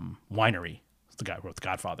winery. It's the guy who wrote The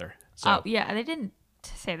Godfather. So, Oh, yeah. They didn't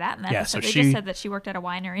say that in that Yeah, episode. so They just said that she worked at a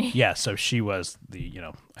winery. yeah, so she was the,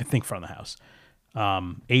 I think front of the house.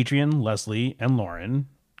 Adrian, Leslie, and Lauren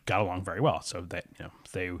got along very well. So that,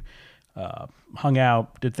 they hung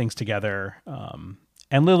out, did things together.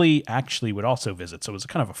 And Lily actually would also visit. So it was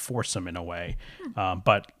kind of a foursome in a way.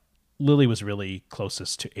 But Lily was really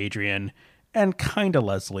closest to Adrian and kind of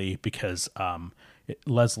Leslie because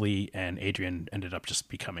Leslie and Adrian ended up just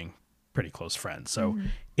becoming pretty close friends. So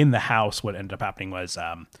in the house, what ended up happening was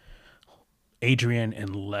Adrian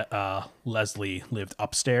and Leslie lived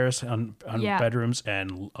upstairs on bedrooms,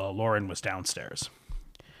 and Lauren was downstairs.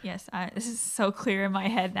 Yes. This is so clear in my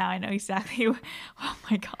head now. I know exactly. Oh,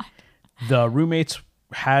 my God. The roommates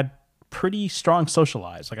had pretty strong social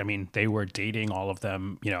lives. They were dating, all of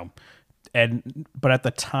them, but at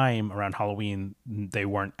the time around Halloween, they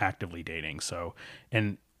weren't actively dating. So,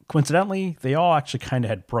 and coincidentally, they all actually kind of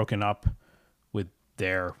had broken up with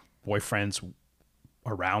their boyfriends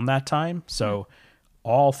around that time. So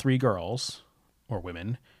all three girls or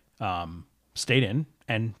women stayed in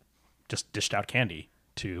and just dished out candy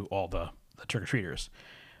to all the trick-or-treaters.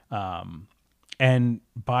 And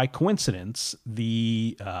by coincidence,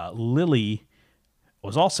 the Lily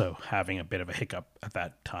was also having a bit of a hiccup at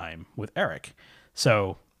that time with Eric.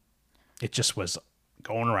 So it just was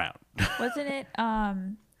going around. Wasn't it? I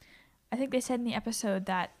think they said in the episode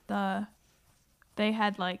that they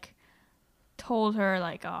had told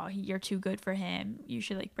her oh, you're too good for him. You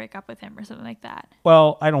should break up with him or something like that.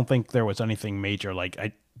 Well, I don't think there was anything major.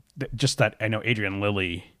 Just that I know Adrian and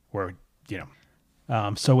Lily were,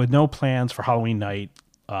 so with no plans for Halloween night,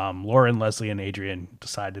 Lauren, Leslie, and Adrian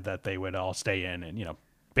decided that they would all stay in and,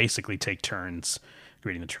 basically take turns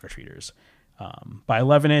greeting the trick-or-treaters. By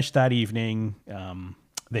 11-ish that evening,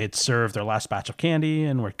 they had served their last batch of candy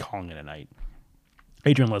and were calling it a night.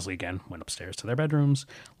 Adrian and Leslie again went upstairs to their bedrooms.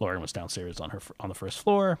 Lauren was downstairs on the first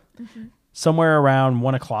floor. Somewhere around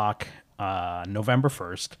 1 o'clock, November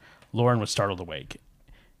 1st, Lauren was startled awake.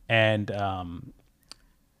 And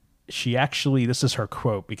she actually, this is her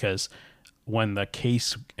quote, because when the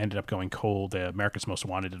case ended up going cold, the America's Most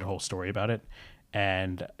Wanted did a whole story about it.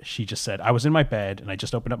 And she just said, I was in my bed and I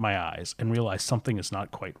just opened up my eyes and realized something is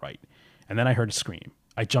not quite right. And then I heard a scream.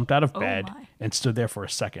 I jumped out of bed and stood there for a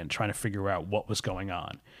second trying to figure out what was going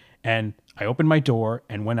on. And I opened my door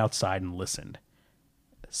and went outside and listened.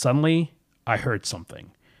 Suddenly, I heard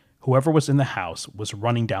something. Whoever was in the house was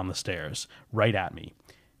running down the stairs right at me.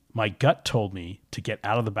 My gut told me to get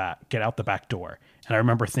out the back door. And I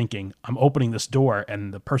remember thinking, I'm opening this door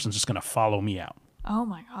and the person's just going to follow me out. Oh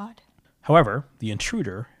my God. However, the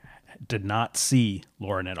intruder did not see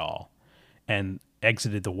Lauren at all and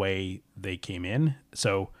exited the way they came in.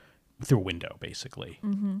 So through a window, basically.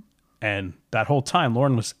 Mm-hmm. And that whole time,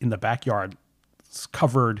 Lauren was in the backyard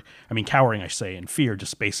cowering, I say, in fear,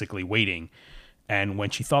 just basically waiting. And when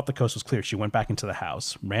she thought the coast was clear, she went back into the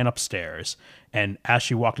house, ran upstairs, and as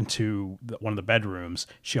she walked into one of the bedrooms,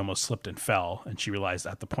 she almost slipped and fell, and she realized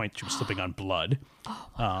at the point she was slipping on blood.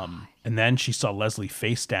 And then she saw Leslie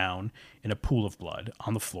face down in a pool of blood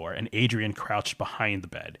on the floor, and Adrian crouched behind the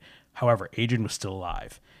bed. However, Adrian was still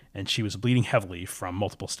alive, and she was bleeding heavily from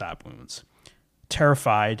multiple stab wounds.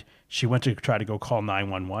 Terrified, she went to try to go call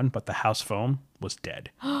 911, but the house phone was dead.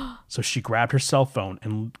 So she grabbed her cell phone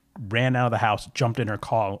and ran out of the house, jumped in her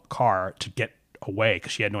car to get away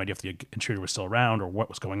because she had no idea if the intruder was still around or what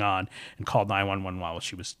was going on, and called 911 while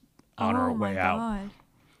she was on her way out. God.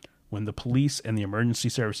 When the police and the emergency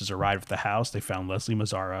services arrived at the house, they found Leslie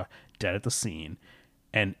Mazzara dead at the scene,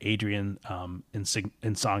 and Adrian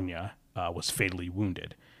Insognia was fatally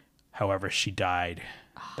wounded. However, she died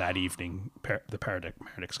that evening. The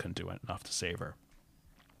paramedics couldn't do enough to save her.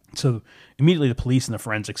 So immediately the police and the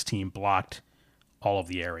forensics team blocked all of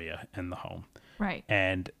the area and the home. Right.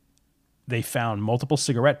 And they found multiple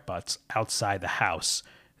cigarette butts outside the house,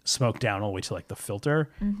 smoked down all the way to like the filter.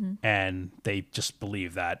 Mm-hmm. And they just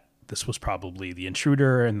believed that this was probably the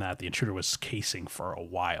intruder and that the intruder was casing for a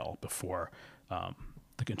while before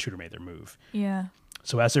the intruder made their move. Yeah.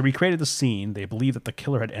 So as they recreated the scene, they believe that the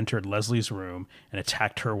killer had entered Leslie's room and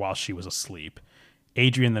attacked her while she was asleep.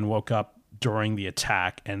 Adrian then woke up during the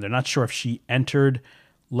attack, and they're not sure if she entered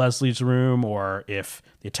Leslie's room or if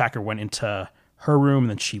the attacker went into her room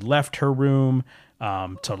and then she left her room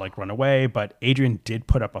to like run away. But Adrian did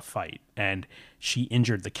put up a fight, and she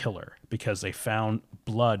injured the killer because they found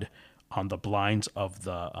blood on the blinds of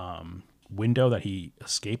the window that he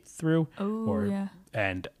escaped through. Oh, yeah.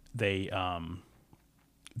 And they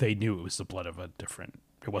knew it was the blood of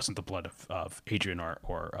it wasn't the blood of Adrian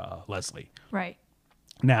or Leslie. Right.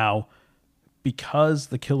 Now, because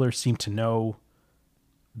the killer seemed to know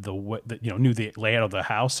knew the layout of the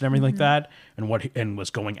house and everything like that, and was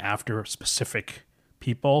going after specific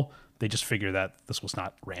people, they just figured that this was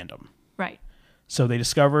not random. Right. So they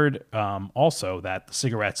discovered also that the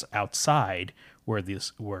cigarettes outside were the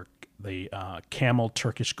Camel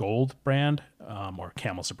Turkish Gold brand, or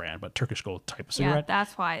Camel's a brand, but Turkish Gold type of cigarette. Yeah,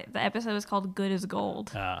 that's why the episode was called "Good as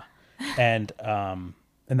Gold." And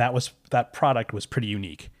that product was pretty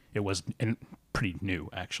unique. It was pretty new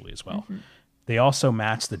actually as well. Mm-hmm. They also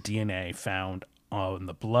matched the DNA found on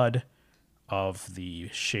the blood of the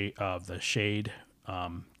shade to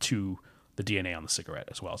the DNA on the cigarette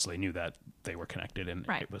as well. So they knew that they were connected, and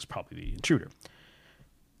It was probably the intruder.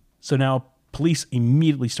 So now police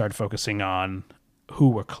immediately started focusing on who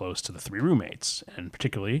were close to the three roommates, and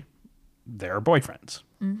particularly their boyfriends.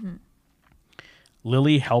 Mm-hmm.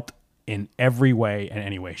 Lily helped in every way and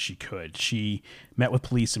any way she could. She met with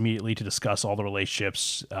police immediately to discuss all the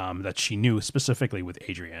relationships that she knew, specifically with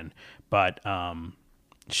Adrian, but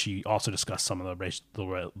she also discussed some of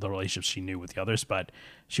the relationships she knew with the others, but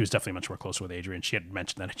she was definitely much more close with Adrian. She had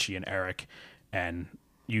mentioned that she and Eric and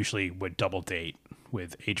usually would double date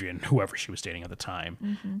with Adrian, whoever she was dating at the time.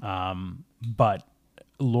 Mm-hmm. But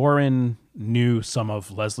Lauren knew some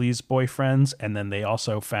of Leslie's boyfriends, and then they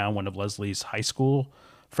also found one of Leslie's high school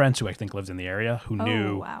friends who I think lived in the area who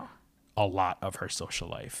knew a lot of her social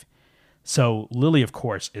life. So Lily, of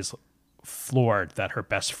course, is floored that her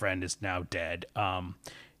best friend is now dead.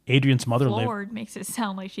 Adrian's mother floored makes it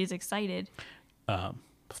sound like she's excited.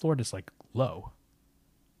 Floored is like low.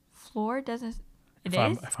 Floored doesn't.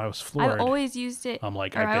 If I was floored, I've always used it.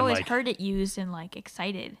 I always heard it used in like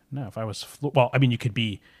excited. No, if I was well, I mean, you could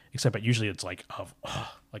be excited, but usually it's like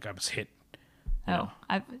like I was hit. Oh,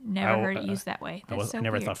 I've never heard it used that way. I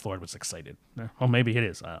never thought floored was excited. Well, maybe it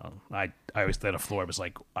is. I always thought a floored was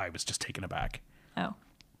like I was just taken aback. Oh.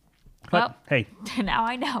 But, well, hey. Now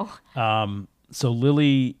I know. So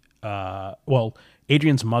Lily,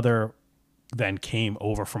 Adrian's mother then came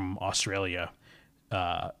over from Australia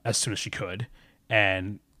as soon as she could,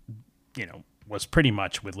 and was pretty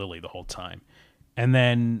much with Lily the whole time. And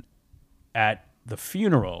then at the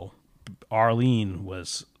funeral, Arlene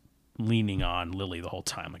was leaning on Lily the whole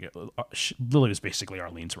time. Lily was basically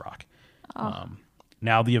Arlene's rock. Oh.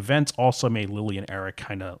 Now the events also made Lily and Eric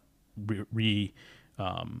kind of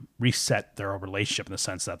reset their relationship in the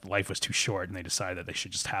sense that life was too short, and they decided that they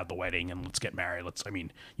should just have the wedding and let's get married.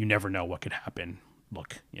 You never know what could happen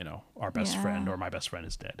look, our best Yeah. friend or my best friend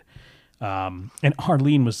is dead. And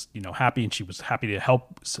Arlene was, happy, and she was happy to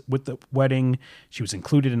help with the wedding. She was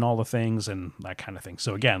included in all the things and that kind of thing.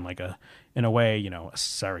 So again, in a way, a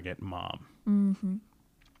surrogate mom. Mm-hmm.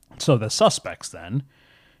 So the suspects then,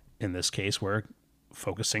 in this case, were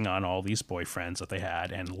focusing on all these boyfriends that they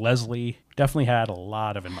had, and Leslie definitely had a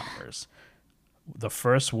lot of admirers. The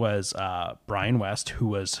first was Brian West, who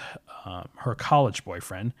was her college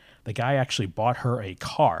boyfriend. The guy actually bought her a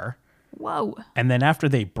car. Whoa. And then after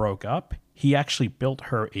they broke up, he actually built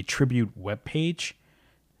her a tribute webpage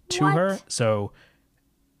to What? her. So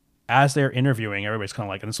as they're interviewing, everybody's kind of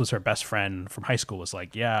like, and this was her best friend from high school, was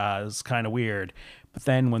like, yeah, it's kind of weird. But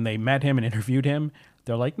then when they met him and interviewed him,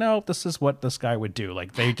 they're like, no, this is what this guy would do.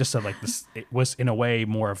 Like, they just said, like, this, it was in a way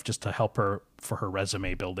more of just to help her for her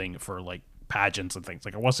resume building for like pageants and things.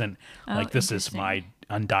 Like, it wasn't like, this is my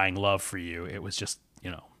undying love for you. It was just,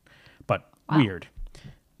 but weird.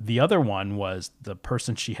 The other one was the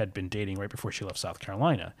person she had been dating right before she left South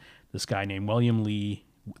Carolina. This guy named William Lee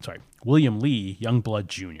Youngblood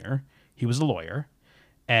Jr. He was a lawyer.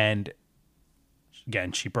 And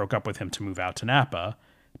again, she broke up with him to move out to Napa,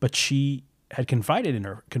 but she had confided in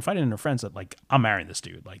her friends that, like, I'm marrying this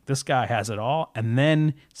dude. Like, this guy has it all. And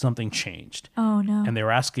then something changed. Oh, no. And they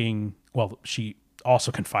were asking, well, she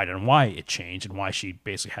also confided on why it changed and why she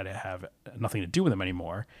basically had to have nothing to do with him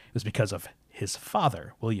anymore. It was because of his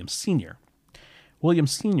father, William Sr. William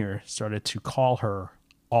Sr. started to call her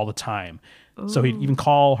all the time. Ooh. So he'd even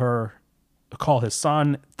call his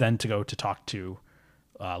son, then to go to talk to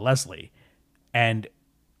Leslie. And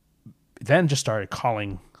then just started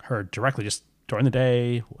calling her directly, just during the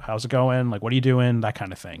day. How's it going? Like, what are you doing? That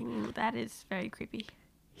kind of thing. Ooh, that is very creepy.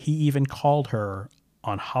 He even called her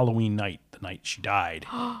on Halloween night, the night she died,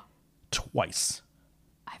 twice.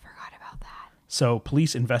 I forgot about that. So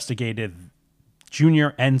police investigated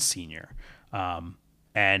Junior and Senior.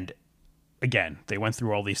 And again, they went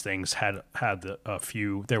through all these things, had a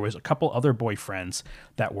few. There was a couple other boyfriends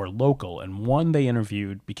that were local, and one they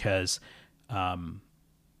interviewed because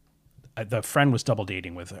the friend was double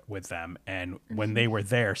dating with them, and when they were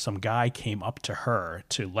there, some guy came up to her,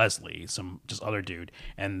 to Leslie, some just other dude,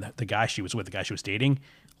 and the guy she was with, the guy she was dating,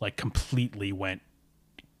 like, completely went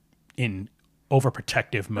in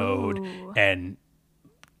overprotective mode. Ooh. And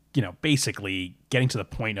basically getting to the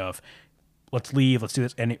point of, let's leave, let's do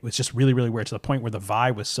this. And it was just really, really weird, to the point where the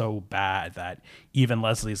vibe was so bad that even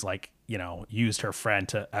Leslie's like, used her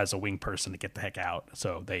friend as a wing person to get the heck out.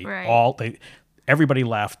 So everybody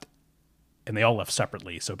left, and they all left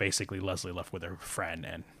separately. So basically Leslie left with her friend,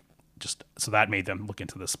 and so that made them look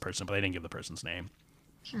into this person, but they didn't give the person's name.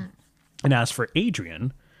 And as for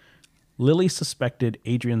Adrian, Lily suspected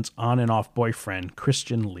Adrian's on and off boyfriend,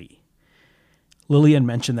 Christian Lee. Lily had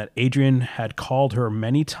mentioned that Adrian had called her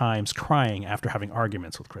many times crying after having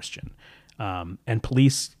arguments with Christian. And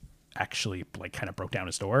police actually, like, kind of broke down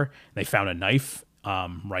his door. They found a knife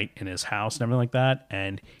right in his house and everything like that.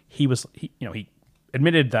 And he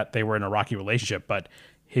admitted that they were in a rocky relationship, but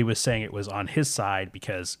he was saying it was on his side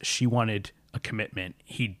because she wanted a commitment.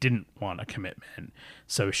 He didn't want a commitment.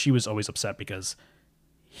 So she was always upset because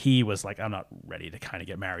he was like, I'm not ready to kind of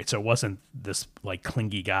get married. So it wasn't this, like,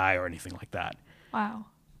 clingy guy or anything like that. Wow.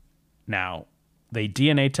 Now, they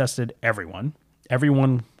DNA tested everyone.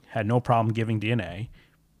 Everyone had no problem giving DNA.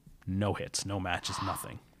 No hits, no matches,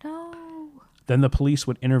 nothing. No. Then the police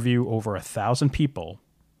would interview over 1,000 people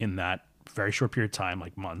in that very short period of time,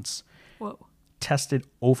 like months. Whoa. Tested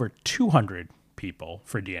over 200 people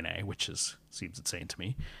for DNA, which seems insane to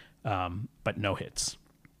me, but no hits.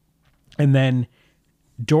 And then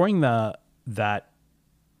during that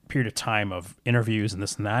period of time of interviews and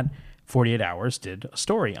this and that, 48 Hours did a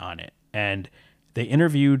story on it. And they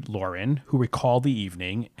interviewed Lauren, who recalled the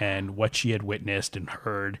evening and what she had witnessed and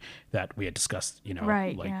heard that we had discussed,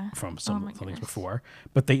 from some things before.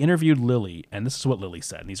 But they interviewed Lily, and this is what Lily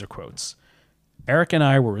said, and these are quotes. Eric and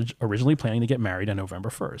I were originally planning to get married on November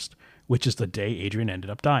 1st, which is the day Adrian ended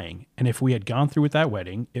up dying. And if we had gone through with that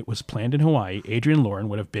wedding, it was planned in Hawaii. Adrian and Lauren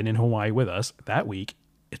would have been in Hawaii with us that week.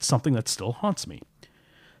 It's something that still haunts me.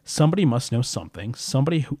 Somebody must know something.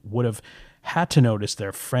 Somebody who would have had to notice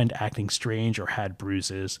their friend acting strange or had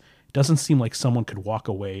bruises. It doesn't seem like someone could walk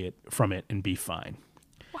away from it and be fine.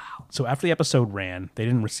 Wow. So after the episode ran, they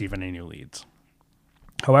didn't receive any new leads.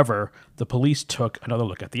 However, the police took another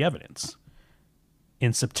look at the evidence.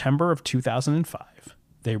 In September of 2005,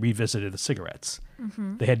 they revisited the cigarettes.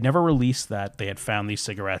 Mm-hmm. They had never released that they had found these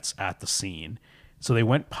cigarettes at the scene. So they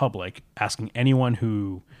went public, asking anyone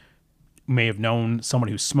who may have known someone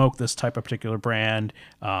who smoked this type of particular brand,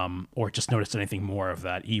 or just noticed anything more of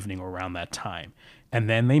that evening or around that time. And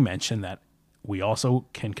then they mention that we also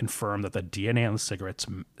can confirm that the DNA on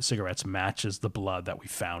the cigarettes matches the blood that we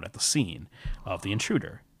found at the scene of the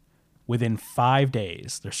intruder. Within 5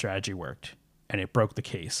 days, their strategy worked, and it broke the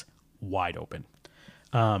case wide open.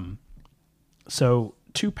 So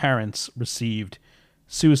 2 parents received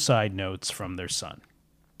suicide notes from their son.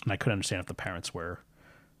 And I couldn't understand if the parents were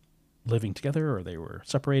living together or they were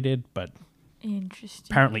separated, but Interesting.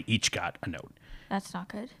 apparently each got a note. That's not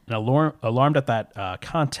good. And alarmed at that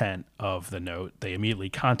content of the note, they immediately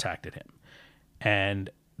contacted him. And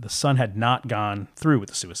the son had not gone through with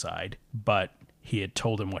the suicide, but he had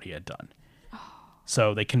told him what he had done.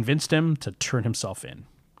 So they convinced him to turn himself in.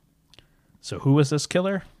 So who was this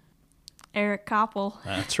killer? Eric Koppel.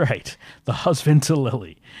 That's right. The husband to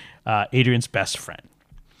Lily, Adrian's best friend.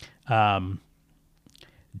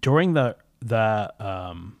 During that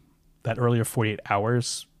earlier 48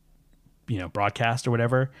 hours, broadcast or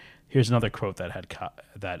whatever, here's another quote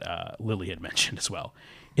that Lily had mentioned as well.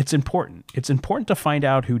 It's important. It's important to find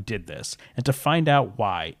out who did this and to find out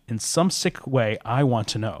why. In some sick way, I want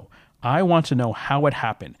to know. I want to know how it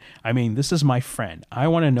happened. I mean, this is my friend. I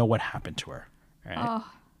want to know what happened to her. Right? Oh,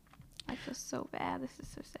 I feel so bad. This is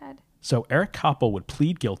so sad. So Eric Koppel would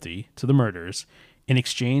plead guilty to the murders in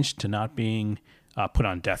exchange to not being put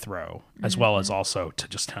on death row, as well as also to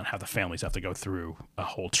just have the families have to go through a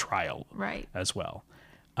whole trial Right. as well.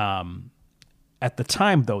 At the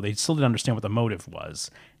time, though, they still didn't understand what the motive was,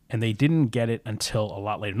 and they didn't get it until a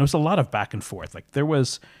lot later. And there was a lot of back and forth.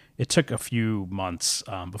 It took a few months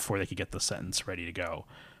before they could get the sentence ready to go.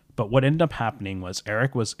 But what ended up happening was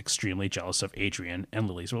Eric was extremely jealous of Adrian and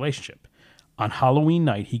Lily's relationship. On Halloween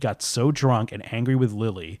night, he got so drunk and angry with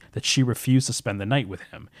Lily that she refused to spend the night with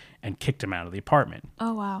him and kicked him out of the apartment.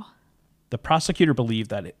 Oh, wow. The prosecutor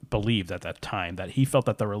believed at that time that he felt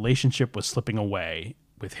that the relationship was slipping away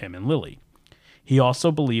with him and Lily. He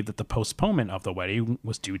also believed that the postponement of the wedding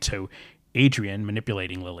was due to Adrian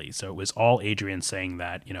manipulating Lily. So it was all Adrian saying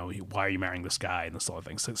that, why are you marrying this guy and this sort of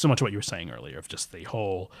thing. So much what you were saying earlier of just the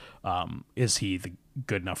whole, is he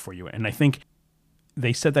good enough for you? And I think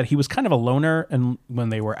they said that he was kind of a loner, and when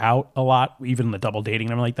they were out a lot, even the double dating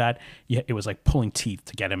and everything like that, it was like pulling teeth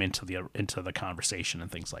to get him into the conversation and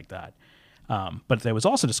things like that. But it was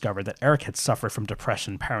also discovered that Eric had suffered from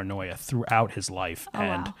depression, paranoia throughout his life,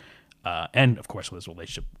 and of course with his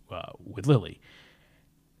relationship with Lily.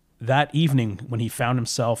 That evening, when he found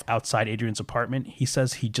himself outside Adrian's apartment, he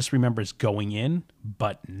says he just remembers going in,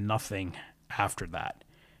 but nothing after that.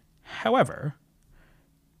 However,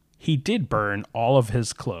 he did burn all of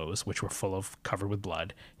his clothes, which were covered with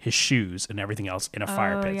blood, his shoes, and everything else in a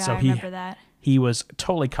fire pit. Yeah, So I remember that. he was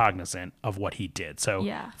totally cognizant of what he did. So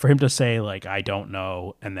Yeah. for him to say, I don't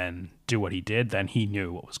know, and then do what he did, then he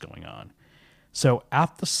knew what was going on. So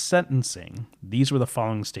at the sentencing, these were the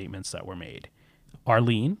following statements that were made.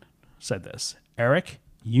 Arlene said this: Eric,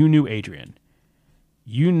 you knew Adrian.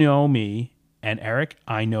 You know me, and Eric,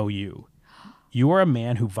 I know you. You are a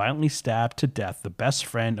man who violently stabbed to death the best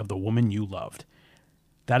friend of the woman you loved.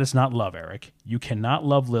 That is not love, Eric. You cannot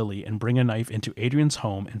love Lily and bring a knife into Adrian's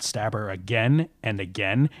home and stab her again and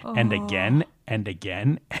again and again and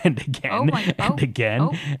again and again and again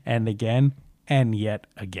and again and yet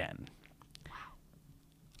again.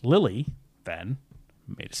 Lily then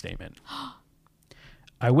made a statement.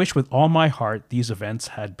 I wish with all my heart these events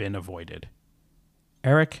had been avoided.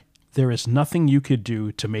 Eric, there is nothing you could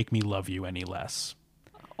do to make me love you any less.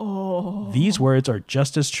 Oh. These words are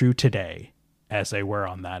just as true today as they were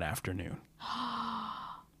on that afternoon.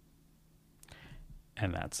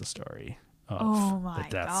 And that's the story of the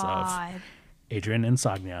deaths of Adrian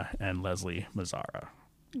Insognia and Leslie Mazzara.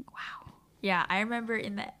 Wow. Yeah, I remember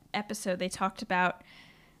in the episode they talked about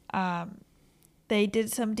they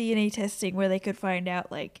did some DNA testing where they could find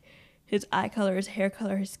out his eye color, his hair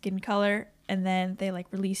color, his skin color, and then they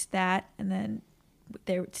released that, and then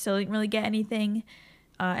they still didn't really get anything.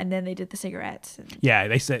 And then they did the cigarettes. Yeah,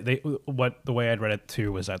 they said the way I'd read it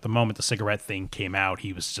too was at the moment the cigarette thing came out,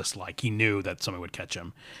 he was just he knew that somebody would catch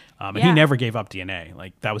him, and he never gave up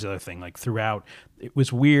DNA. That was the other thing. Throughout, it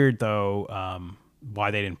was weird though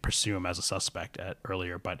why they didn't pursue him as a suspect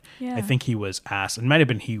earlier. But I think he was asked. It might have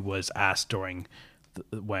been he was asked during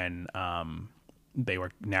when they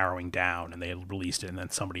were narrowing down and they had released it, and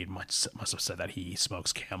then somebody must have said that he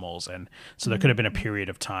smokes Camels, and so there could have been a period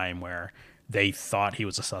of time where they thought he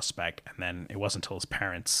was a suspect, and then it wasn't until his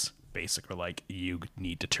parents basically were like, you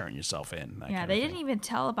need to turn yourself in. Yeah, they didn't even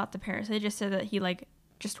tell about the parents. They just said that he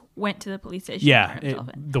just went to the police station. Yeah,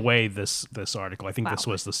 the way this article, I think this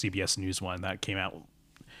was the CBS News one that came out.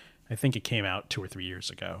 I think it came out 2 or 3 years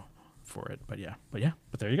ago for it, but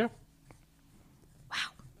there you go.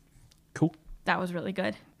 Cool. That was really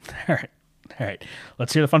good. All right. All right.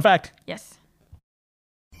 Let's hear the fun fact. Yes.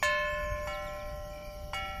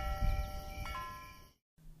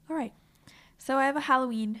 All right. So I have a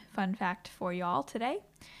Halloween fun fact for y'all today.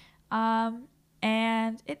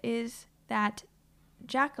 And it is that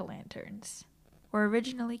jack-o'-lanterns were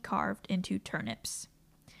originally carved into turnips.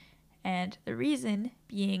 And the reason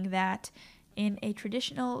being that in a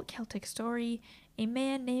traditional Celtic story, a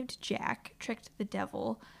man named Jack tricked the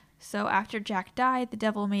devil. So after Jack died, the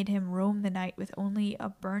devil made him roam the night with only a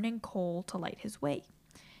burning coal to light his way.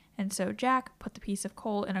 And so Jack put the piece of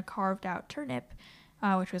coal in a carved out turnip,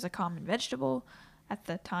 which was a common vegetable at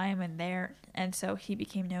the time and there. And so he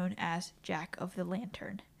became known as Jack of the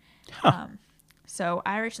Lantern. So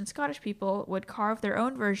Irish and Scottish people would carve their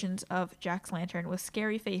own versions of Jack's lantern with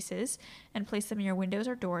scary faces and place them in your windows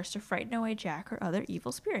or doors to frighten away Jack or other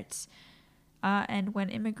evil spirits. And when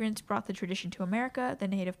immigrants brought the tradition to America, the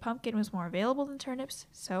native pumpkin was more available than turnips,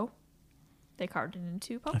 so they carved it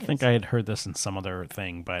into pumpkins. I think I had heard this in some other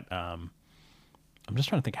thing, but I'm just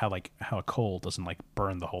trying to think how a coal doesn't like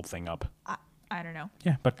burn the whole thing up. I don't know.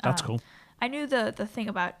 Yeah, but that's cool. I knew the thing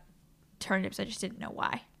about turnips, I just didn't know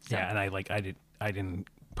why. So. Yeah, and I didn't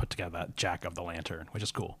put together that Jack of the Lantern, which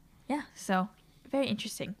is cool. Yeah, so very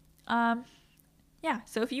interesting. Yeah,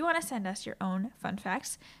 so if you want to send us your own fun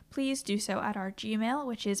facts, please do so at our Gmail,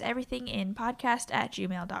 which is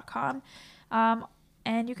everythinginpodcast@gmail.com.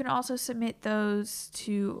 And you can also submit those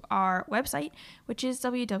to our website, which is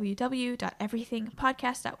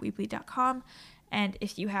www.everythingpodcast.weebly.com. And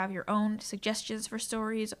if you have your own suggestions for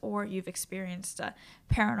stories or you've experienced a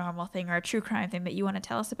paranormal thing or a true crime thing that you want to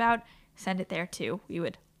tell us about, send it there too. We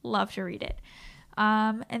would love to read it.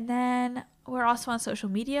 And then we're also on social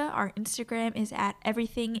media. Our Instagram is at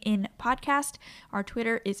everythinginpodcast. Our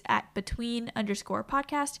Twitter is at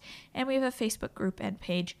between_podcast. And we have a Facebook group and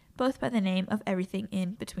page, both by the name of Everything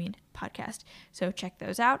in Between Podcast. So check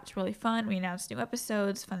those out. It's really fun. We announce new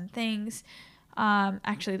episodes, fun things.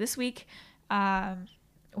 Actually, this week,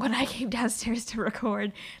 when I came downstairs to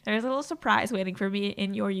record, there's a little surprise waiting for me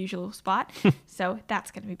in your usual spot. So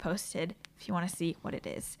that's going to be posted if you want to see what it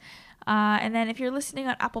is. And then if you're listening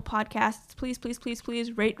on Apple Podcasts, please, please, please,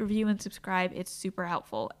 please rate, review, and subscribe. It's super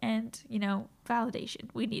helpful. And, validation.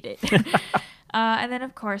 We need it. And then,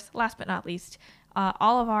 of course, last but not least,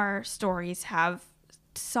 all of our stories have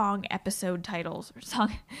song episode titles or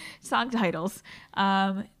song titles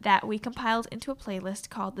that we compiled into a playlist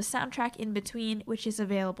called The Soundtrack in Between, which is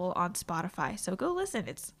available on Spotify. So go listen.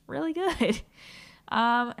 It's really good. And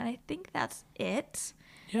I think that's it.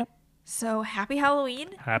 Yep. So happy Halloween.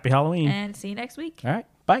 Happy Halloween. And see you next week. All right.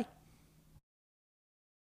 Bye.